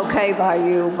doing okay by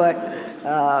you, but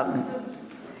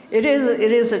it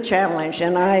is a challenge,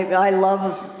 and I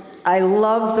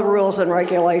love the rules and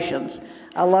regulations.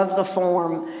 I love the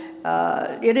form.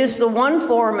 It is the one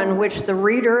form in which the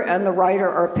reader and the writer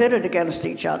are pitted against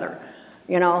each other.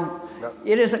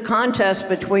 It is a contest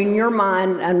between your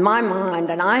mind and my mind,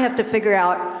 and I have to figure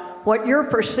out what you're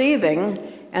perceiving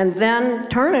and then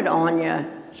turn it on you,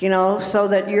 so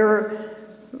that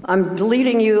I'm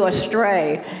leading you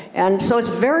astray. And so it's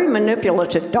very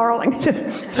manipulative, darling.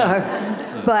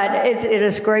 But it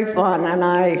is great fun, and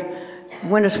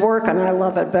when it's working, I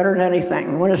love it better than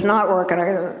anything. When it's not working,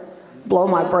 I blow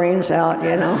my brains out,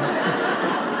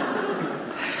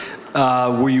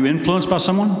 Were you influenced by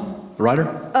someone, a writer?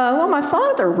 Well, my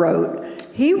father wrote.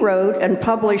 He wrote and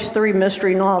published 3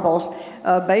 mystery novels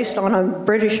based on a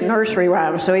British nursery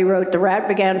rhyme. So he wrote, "The rat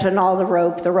began to gnaw the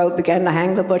rope began to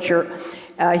hang the butcher."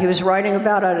 He was writing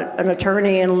about an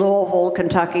attorney in Louisville,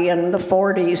 Kentucky in the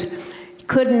 40s.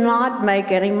 Could not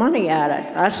make any money at it.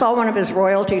 I saw one of his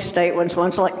royalty statements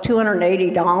once, like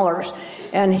 $280.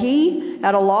 And he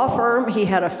had a law firm, he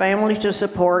had a family to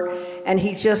support, and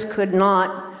he just could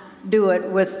not do it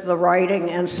with the writing.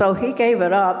 And so he gave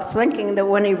it up, thinking that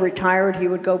when he retired, he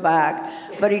would go back.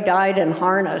 But he died in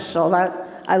harness, so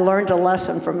I learned a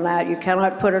lesson from that. You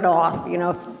cannot put it off.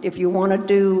 If you want to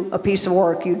do a piece of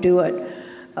work, you do it.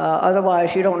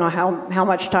 Otherwise, you don't know how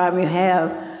much time you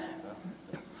have.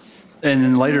 And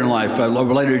then later in life,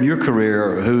 later in your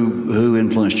career, who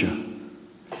influenced you?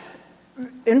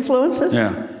 Influences?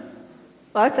 Yeah.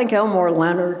 I think Elmore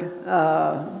Leonard,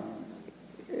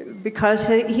 because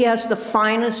he has the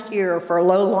finest ear for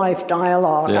low-life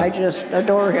dialogue. Yeah. I just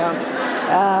adore him.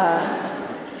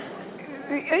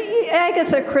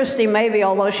 Agatha Christie, maybe,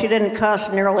 although she didn't cuss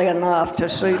nearly enough to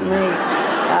suit me.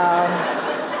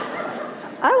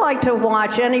 I like to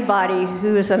watch anybody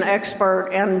who is an expert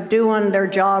and doing their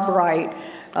job right.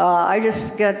 I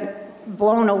just get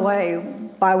blown away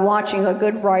by watching a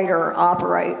good writer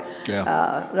operate.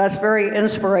 Yeah. That's very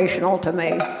inspirational to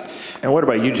me. And what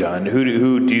about you, John? Who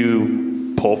do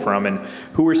you pull from, and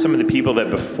who were some of the people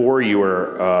that before you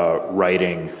were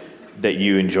writing that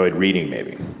you enjoyed reading,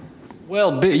 maybe?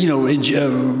 Well,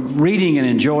 reading and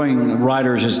enjoying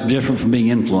writers is different from being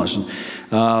influenced.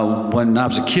 When I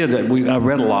was a kid, I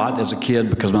read a lot as a kid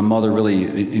because my mother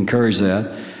really encouraged that.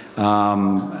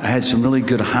 I had some really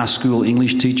good high school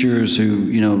English teachers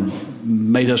who,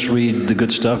 made us read the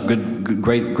good stuff,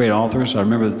 great authors. I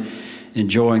remember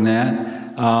enjoying that.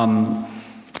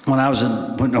 When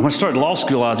I started law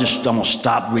school, I just almost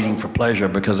stopped reading for pleasure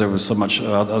because there was so much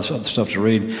other stuff to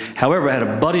read. However, I had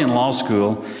a buddy in law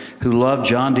school who loved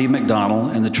John D.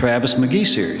 McDonnell and the Travis McGee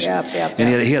series. Yep.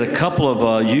 And he had a couple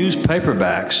of used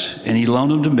paperbacks, and he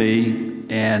loaned them to me,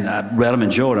 and I read them,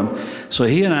 enjoyed them. So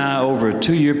he and I, over a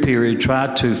 2-year period,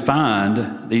 tried to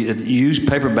find the used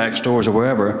paperback stores or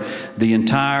wherever the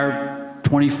entire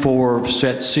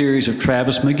 24-set series of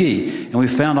Travis McGee, and we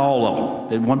found all of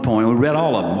them at one point. We read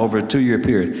all of them over a 2-year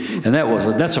period, and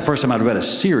that's the first time I'd read a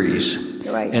series,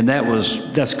 right. And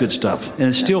that's good stuff. And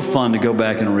it's still fun to go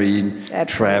back and read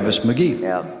Travis McGee.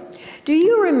 Yeah. Do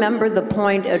you remember the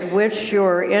point at which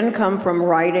your income from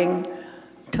writing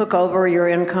took over your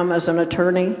income as an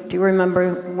attorney? Do you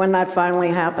remember when that finally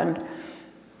happened?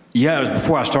 Yeah, it was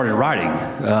before I started writing.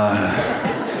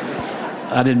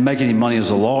 I didn't make any money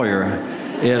as a lawyer.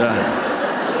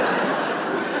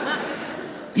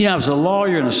 I was a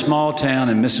lawyer in a small town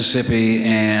in Mississippi,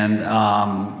 and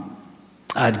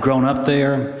I'd grown up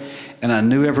there, and I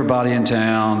knew everybody in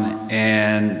town,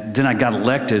 and then I got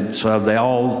elected, so they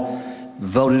all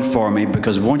voted for me,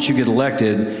 because once you get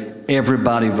elected,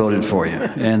 everybody voted for you,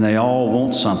 and they all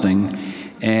want something.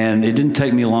 And it didn't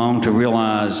take me long to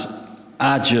realize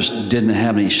I just didn't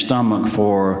have any stomach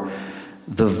for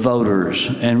the voters.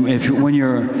 And when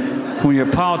you're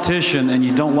a politician and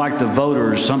you don't like the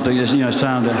voters, something is, it's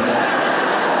time to.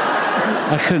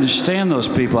 I couldn't stand those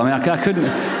people. I mean, I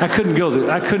couldn't go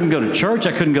to church.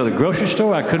 I couldn't go to the grocery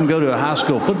store. I couldn't go to a high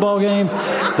school football game.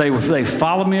 They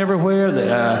followed me everywhere.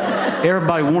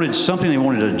 Everybody wanted something. They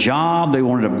wanted a job. They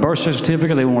wanted a birth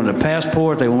certificate. They wanted a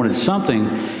passport. They wanted something.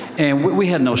 And we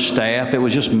had no staff. It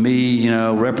was just me,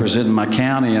 representing my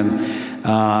county. And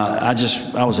I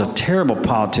was a terrible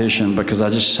politician because I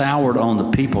just soured on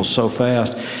the people so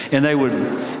fast. And they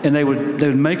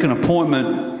would make an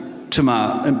appointment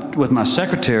with my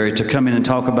secretary to come in and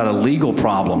talk about a legal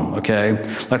problem, okay?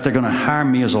 Like they're going to hire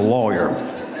me as a lawyer.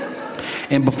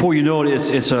 And before you know it,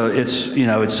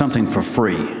 it's something for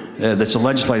free. That's a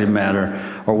legislative matter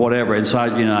or whatever. And so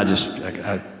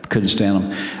I couldn't stand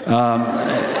them.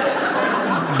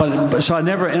 But so I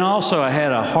never, and also I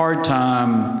had a hard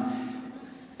time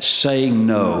saying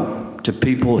no to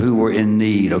people who were in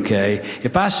need, okay?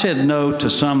 If I said no to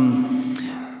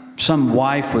some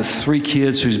wife with 3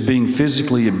 kids who's being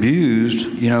physically abused,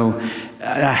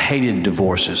 I hated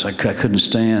divorces. I couldn't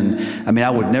stand. I mean, I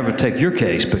would never take your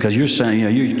case because you're saying,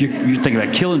 you're thinking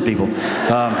about killing people.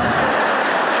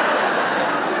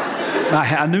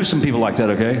 I knew some people like that,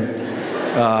 okay?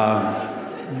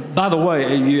 By the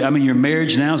way, your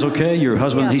marriage now is okay? Your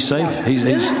husband, yeah, he's safe? Yeah. He's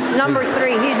number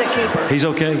 3, he's a keeper. He's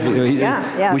okay?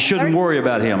 Yeah. We shouldn't worry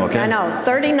about him, okay? I know,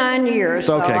 39 years.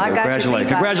 Okay, so I got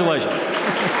congratulations.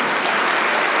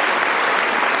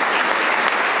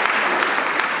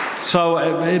 So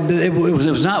it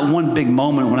was not one big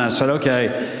moment when I said,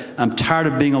 okay, I'm tired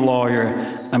of being a lawyer,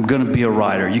 I'm going to be a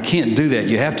writer. You can't do that.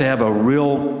 You have to have a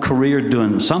real career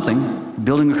doing something,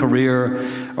 building a career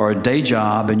or a day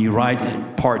job, and you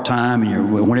write part-time,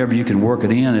 and whenever you can work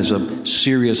it in as a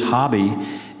serious hobby,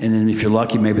 and then if you're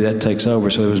lucky, maybe that takes over.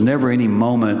 So there was never any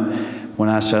moment when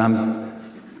I said, I'm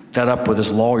fed up with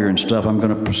this lawyer and stuff, I'm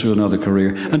going to pursue another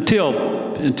career. Until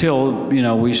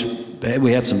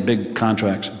we had some big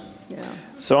contracts.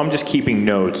 So I'm just keeping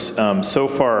notes. So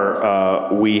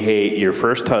far, we hate your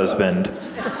first husband,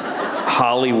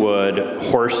 Hollywood,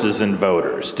 horses, and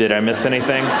voters. Did I miss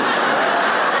anything?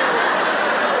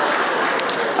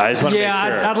 I just want to make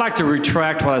sure. I'd like to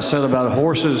retract what I said about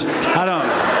horses. I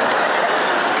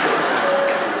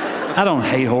don't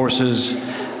hate horses.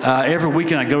 Every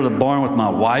weekend I go to the barn with my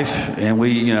wife, and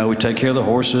we take care of the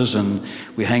horses, and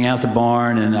we hang out at the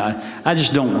barn, and I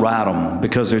just don't ride them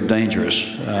because they're dangerous.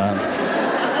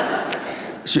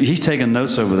 So he's taking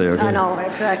notes over there. Okay? I know,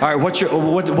 exactly. All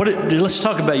right, let's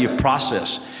talk about your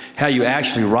process. How you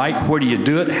actually write, where do you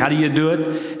do it, how do you do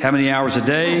it, how many hours a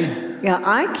day? Yeah,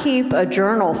 I keep a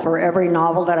journal for every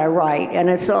novel that I write, and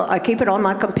I keep it on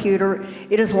my computer.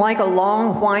 It is like a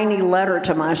long, whiny letter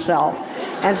to myself.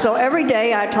 And so every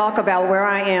day I talk about where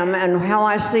I am and how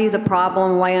I see the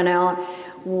problem laying out,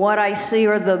 what I see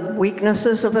are the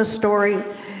weaknesses of a story.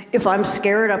 If I'm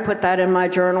scared, I put that in my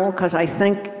journal because I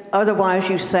think otherwise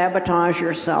you sabotage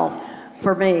yourself,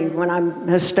 for me, when I'm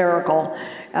hysterical.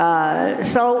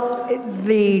 So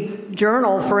the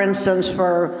journal, for instance,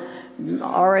 for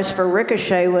R is for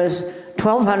Ricochet was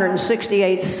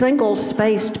 1,268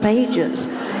 single-spaced pages.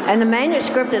 And the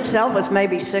manuscript itself was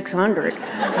maybe 600.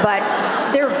 But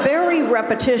they're very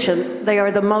repetition. They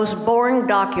are the most boring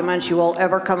documents you will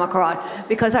ever come across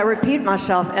because I repeat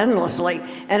myself endlessly.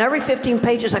 And every 15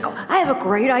 pages I go, I have a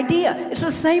great idea. It's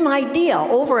the same idea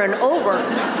over and over.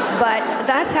 But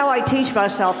that's how I teach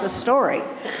myself the story.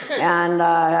 And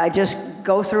I just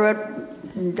go through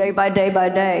it day by day by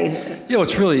day.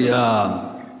 It's really,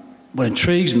 what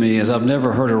intrigues me is I've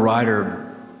never heard a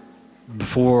writer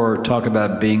before talk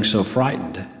about being so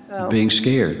frightened, being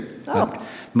scared. Oh.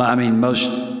 Most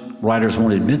writers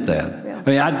won't admit that.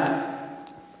 Yeah.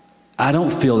 I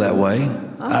don't feel that way.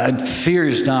 Oh. Fear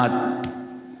is not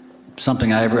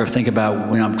something I ever think about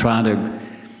when I'm trying to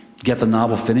get the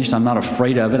novel finished. I'm not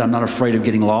afraid of it. I'm not afraid of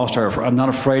getting lost, or I'm not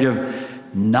afraid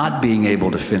of not being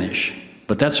able to finish.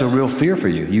 But that's a real fear for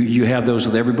you. You have those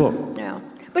with every book. Yeah.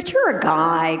 But you're a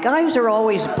guy. Guys are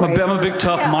always brave. I'm a big,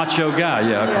 tough, macho guy.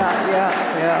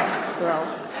 Yeah. Well.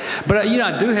 But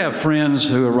I do have friends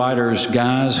who are writers,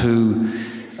 guys who,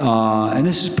 and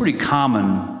this is pretty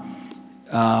common.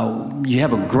 You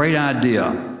have a great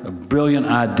idea, a brilliant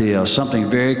idea, something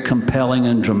very compelling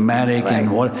and dramatic, Right.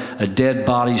 and what a dead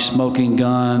body, smoking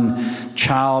gun,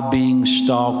 child being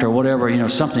stalked, or whatever,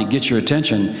 something that gets your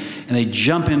attention, and they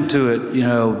jump into it,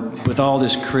 with all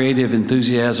this creative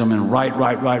enthusiasm and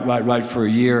write for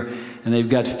a year, and they've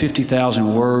got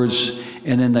 50,000 words,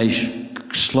 and then they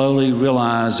slowly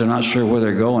realize they're not sure where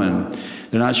they're going.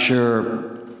 They're not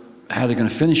sure how they're going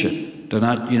to finish it. They're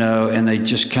not, and they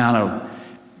just kind of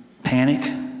panic.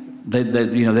 They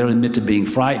don't admit to being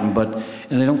frightened, and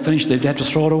they don't finish. They have to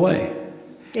throw it away.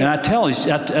 Yeah. And I tell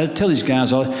these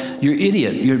guys, you're an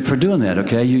idiot for doing that.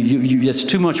 Okay, it's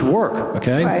too much work.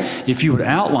 Okay, right. If you would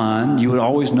outline, you would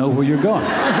always know where you're going.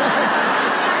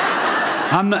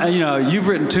 I'm not, you've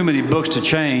written too many books to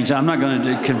change. I'm not going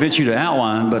to convince you to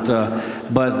outline, but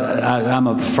I'm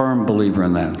a firm believer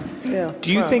in that. Yeah.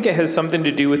 Do you think it has something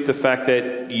to do with the fact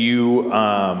that you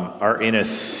are in a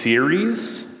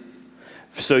series?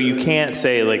 So you can't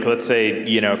say, like, let's say,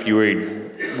 if you were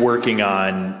working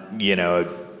on,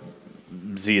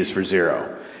 Z is for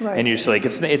Zero, right. and you're just like,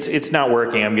 it's not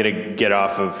working. I'm going to get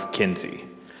off of Kinsey,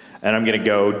 and I'm going to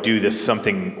go do this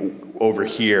something over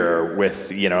here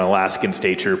with, an Alaskan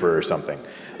state trooper or something.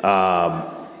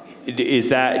 Do you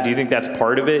think that's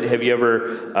part of it? Have you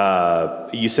ever,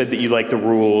 you said that you like the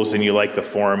rules and you like the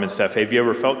form and stuff. Have you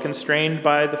ever felt constrained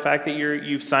by the fact that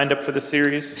you've signed up for the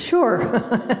series? Sure.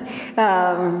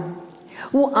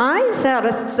 Well, I had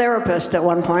a therapist at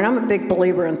one point. I'm a big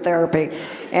believer in therapy.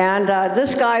 And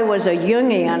this guy was a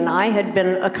Jungian. I had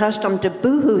been accustomed to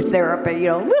boohoo therapy,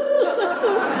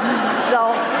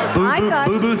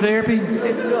 Boo-boo therapy?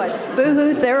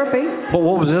 Boohoo therapy.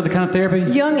 What was the other kind of therapy?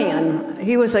 Jungian.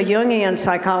 He was a Jungian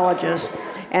psychologist,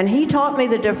 and he taught me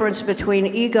the difference between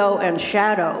ego and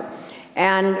shadow.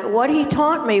 And what he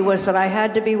taught me was that I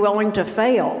had to be willing to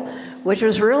fail, which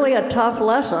was really a tough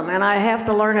lesson, and I have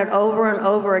to learn it over and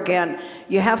over again.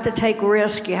 You have to take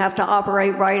risk. You have to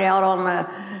operate right out on the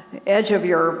edge of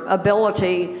your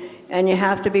ability, and you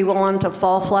have to be willing to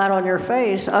fall flat on your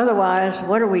face. Otherwise,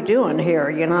 what are we doing here?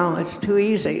 It's too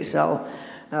easy. So,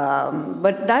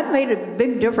 but that made a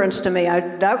big difference to me.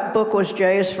 That book was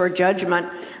J is for Judgment,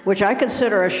 which I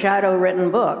consider a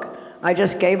shadow-written book. I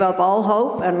just gave up all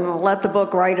hope and let the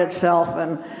book write itself,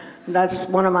 and that's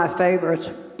one of my favorites.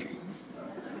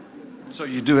 So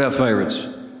you do have favorites?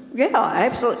 Yeah,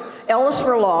 absolutely. Ellis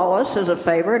for Lawless is a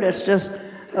favorite. It's just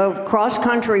a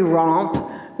cross-country romp.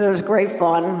 It was great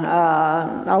fun.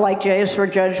 I like J is for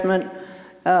Judgment.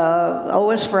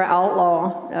 O is for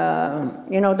Outlaw.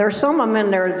 There's some of them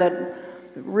in there that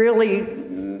really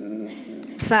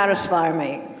satisfy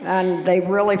me, and they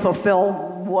really fulfill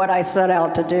what I set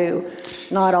out to do.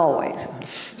 Not always.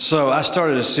 So I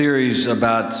started a series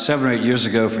about 7 or 8 years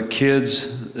ago for kids.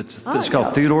 It's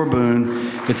called Theodore Boone.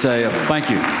 Thank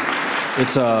you.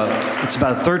 It's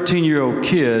about a 13-year-old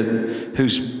kid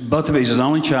he's his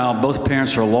only child. Both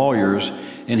parents are lawyers,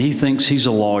 and he thinks he's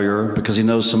a lawyer because he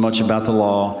knows so much about the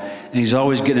law. And he's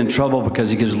always getting in trouble because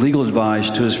he gives legal advice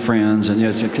to his friends, and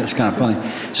it's kind of funny.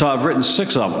 So I've written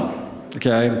 6 of them.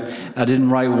 Okay, I didn't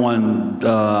write one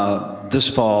this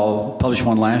fall. Published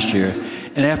one last year,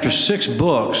 and after 6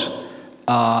 books,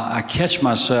 I catch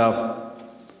myself.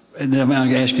 And then I'm going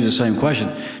to ask you the same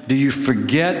question. Do you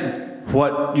forget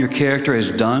what your character has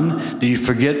done? Do you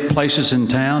forget places in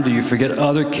town? Do you forget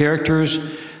other characters?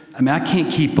 I mean, I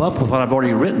can't keep up with what I've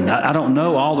already written. I don't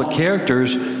know all the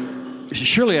characters.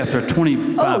 Surely after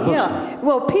 25 books. Yeah.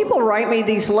 Well, people write me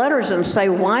these letters and say,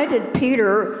 why did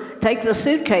Peter take the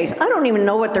suitcase? I don't even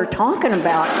know what they're talking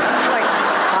about.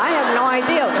 I have no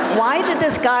idea. Why did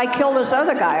this guy kill this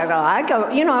other guy? It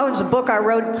was a book I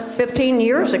wrote 15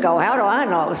 years ago. How do I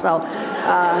know? So,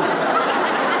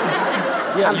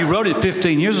 yeah, you wrote it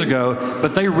 15 years ago,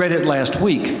 but they read it last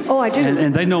week. Oh, I do.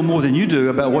 And they know more than you do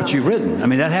about what you've written. I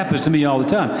mean, that happens to me all the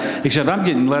time. Except I'm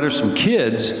getting letters from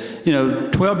kids,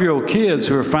 12-year-old kids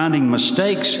who are finding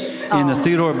mistakes in the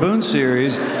Theodore Boone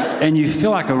series, and you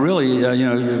feel like a really,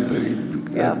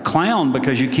 clown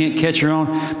because you can't catch your own.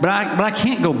 But I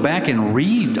can't go back and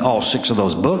read all 6 of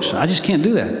those books. I just can't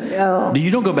do that. Oh. You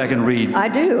don't go back and read? I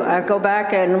do. I go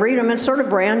back and read them in sort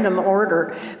of random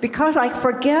order because I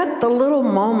forget the little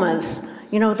moments,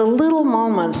 the little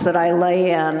moments that I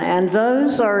lay in, and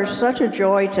those are such a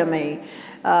joy to me.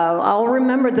 I'll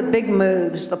remember the big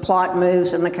moves, the plot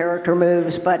moves and the character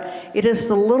moves, but it is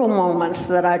the little moments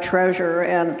that I treasure,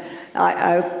 and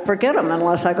I forget them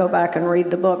unless I go back and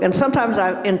read the book. And sometimes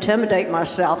I intimidate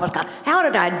myself. How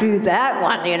did I do that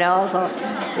one, So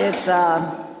it's,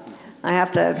 I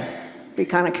have to be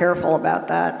kind of careful about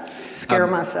that, scare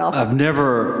myself. I've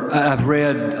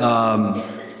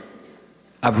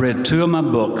read 2 of my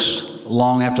books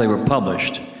long after they were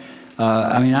published.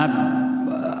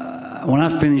 When I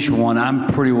finish one, I'm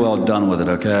pretty well done with it,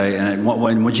 okay? And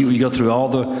when you go through all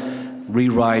the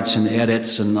rewrites and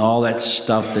edits and all that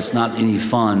stuff that's not any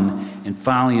fun, and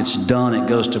finally it's done, it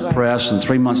goes to press, and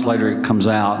 3 months later it comes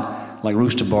out, like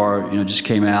Rooster Bar, just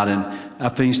came out, and I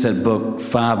finished that book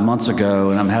 5 months ago,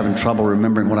 and I'm having trouble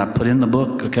remembering what I put in the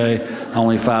book, okay,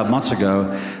 only 5 months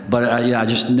ago. But I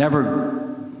just never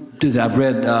do that. I've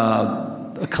read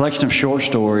a collection of short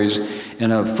stories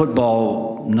and a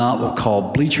football novel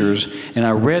called Bleachers, and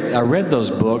I read those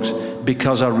books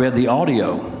because I read the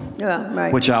audio. Yeah,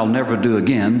 right. Which I'll never do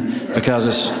again because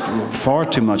it's far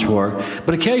too much work.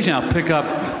 But occasionally I'll pick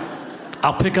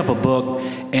up a book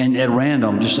and at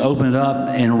random just open it up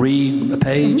and read a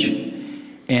page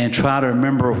and try to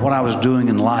remember what I was doing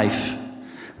in life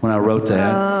when I wrote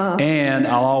that. And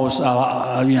I'll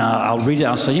read it.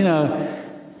 I'll say,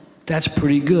 that's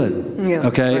pretty good. Yeah,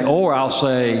 okay. Right. Or I'll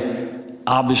say,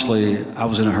 obviously, I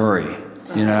was in a hurry.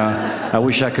 I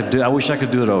wish I could do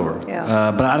it over.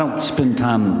 Yeah. But I don't spend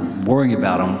time worrying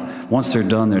about them. Once they're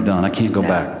done, they're done. I can't go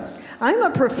back. I'm a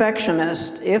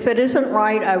perfectionist. If it isn't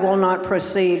right, I will not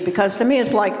proceed, because to me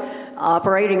it's like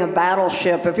operating a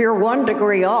battleship. If you're 1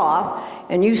 degree off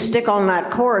and you stick on that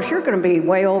course, you're going to be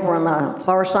way over on the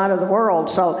far side of the world.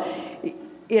 So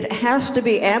it has to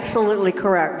be absolutely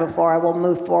correct before I will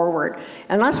move forward.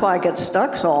 And that's why I get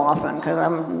stuck so often, because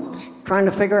I'm trying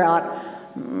to figure out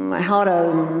how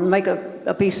to make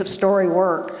a piece of story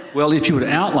work. Well, if you would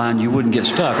outline, you wouldn't get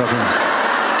stuck. Okay.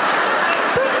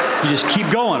 You just keep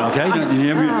going, okay? Can't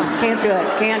do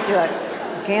it. Can't do it.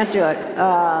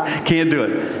 Can't do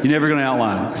it. You're never going to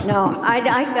outline. No,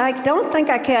 I don't think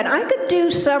I can. I could do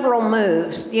several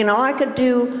moves. I could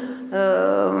do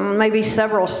maybe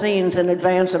several scenes in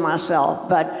advance of myself,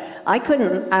 but I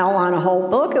couldn't outline a whole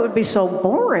book. It would be so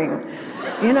boring,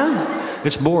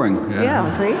 It's boring. Yeah,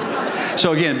 see?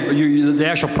 So again, the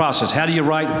actual process. How do you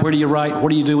write? Where do you write? What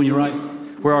do you do when you write?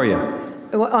 Where are you?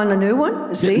 On the new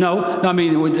one? See? No, I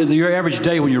mean your average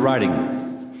day when you're writing.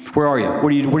 Where are you? Where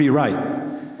do you write?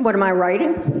 What am I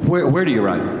writing? Where do you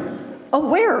write? Oh,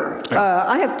 where?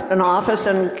 I have an office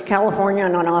in California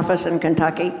and an office in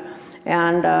Kentucky,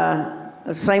 and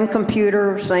the same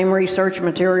computer, same research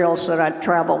materials that I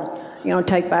travel,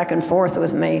 take back and forth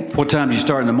with me. What time do you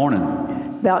start in the morning?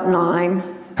 About 9.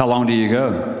 How long do you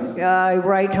go? I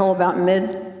write till about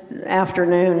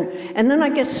mid-afternoon, and then I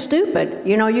get stupid.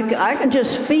 I can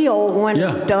just feel when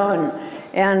it's done,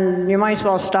 and you might as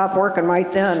well stop working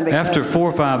right then. After 4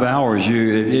 or 5 hours,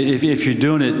 if you're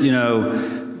doing it,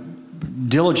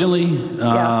 diligently.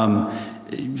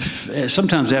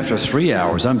 Sometimes after 3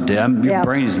 hours, I'm dead. Your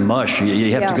brain is mush.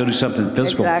 You have to go do something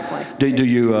physical. Exactly. Do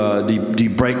you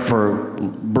break for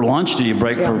lunch? Do you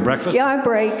break for breakfast? Yeah, I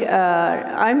break.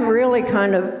 I'm really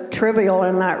kind of trivial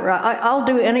in that. I'll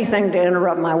do anything to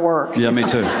interrupt my work. Yeah, me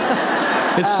too.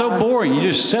 It's so boring.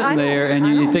 You're just sitting there and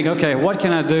you think, okay, what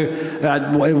can I do?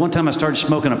 One time I started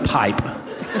smoking a pipe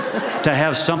to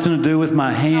have something to do with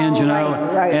my hands,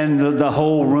 Right. And the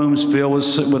whole room's filled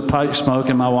with pipe smoke,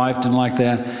 and my wife didn't like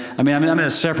that. I'm in a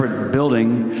separate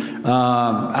building.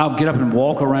 I'll get up and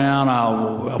walk around.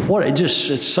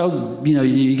 It's so,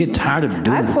 you get tired of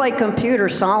doing it. I play computer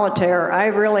solitaire. I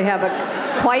really have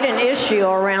quite an issue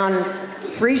around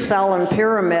Free Cell and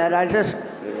Pyramid.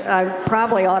 I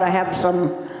probably ought to have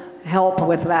some help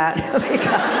with that.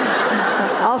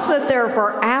 I'll sit there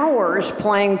for hours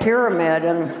playing Pyramid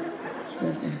and.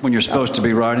 When you're supposed to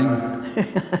be writing?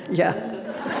 Yeah.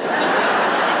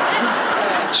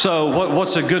 So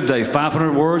what's a good day?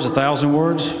 500 words, 1,000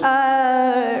 words?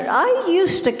 I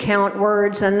used to count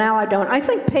words, and now I don't. I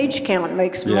think page count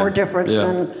makes more difference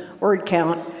than word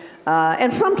count.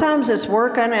 And sometimes it's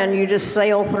working, and you just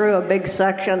sail through a big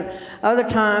section. Other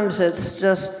times it's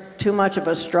just too much of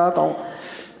a struggle.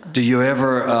 Do you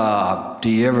ever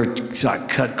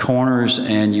cut corners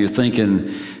and you're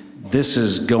thinking, this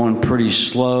is going pretty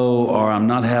slow, or I'm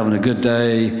not having a good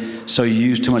day, so you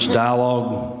use too much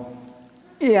dialogue?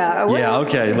 Yeah. Yeah,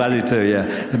 okay, I do too,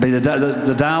 yeah. But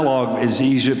the dialogue is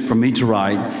easier for me to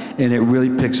write, and it really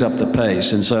picks up the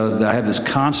pace. And so I have this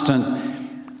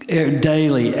constant,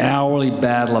 daily, hourly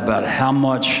battle about how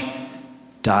much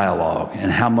dialogue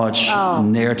and how much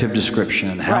narrative description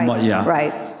and how much,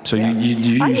 Right. So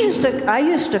you I used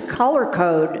to color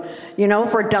code,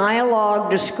 for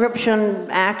dialogue, description,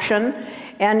 action,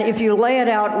 and if you lay it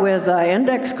out with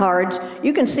index cards,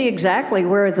 you can see exactly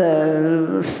where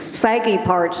the saggy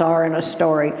parts are in a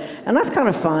story, and that's kind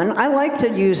of fun. I like to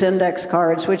use index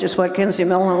cards, which is what Kinsey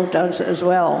Millhone does as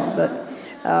well. But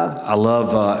I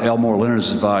love Elmore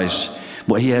Leonard's advice.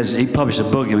 he published a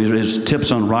book, his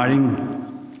tips on writing.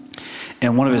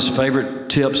 And one of his favorite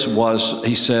tips was,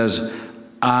 he says,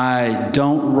 I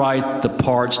don't write the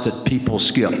parts that people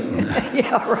skip.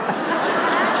 Yeah, right.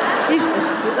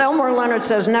 Elmer Leonard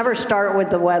says, never start with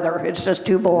the weather. It's just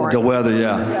too boring. The weather,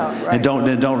 yeah. Yeah, right.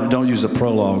 And don't use the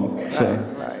prologue. So.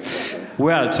 Right.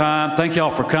 We're out of time. Thank you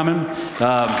all for coming.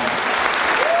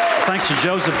 Thanks to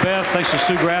Joseph Beth. Thanks to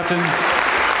Sue Grafton.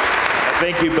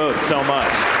 Thank you both so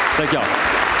much. Thank y'all.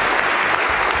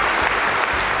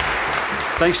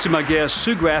 Thanks to my guests,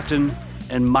 Sue Grafton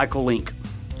and Michael Link.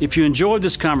 If you enjoyed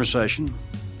this conversation,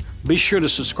 be sure to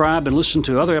subscribe and listen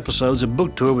to other episodes of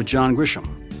Book Tour with John Grisham.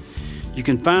 You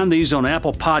can find these on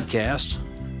Apple Podcasts,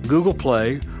 Google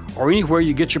Play, or anywhere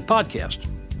you get your podcast.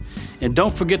 And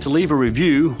don't forget to leave a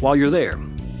review while you're there.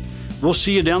 We'll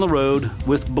see you down the road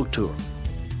with Book Tour.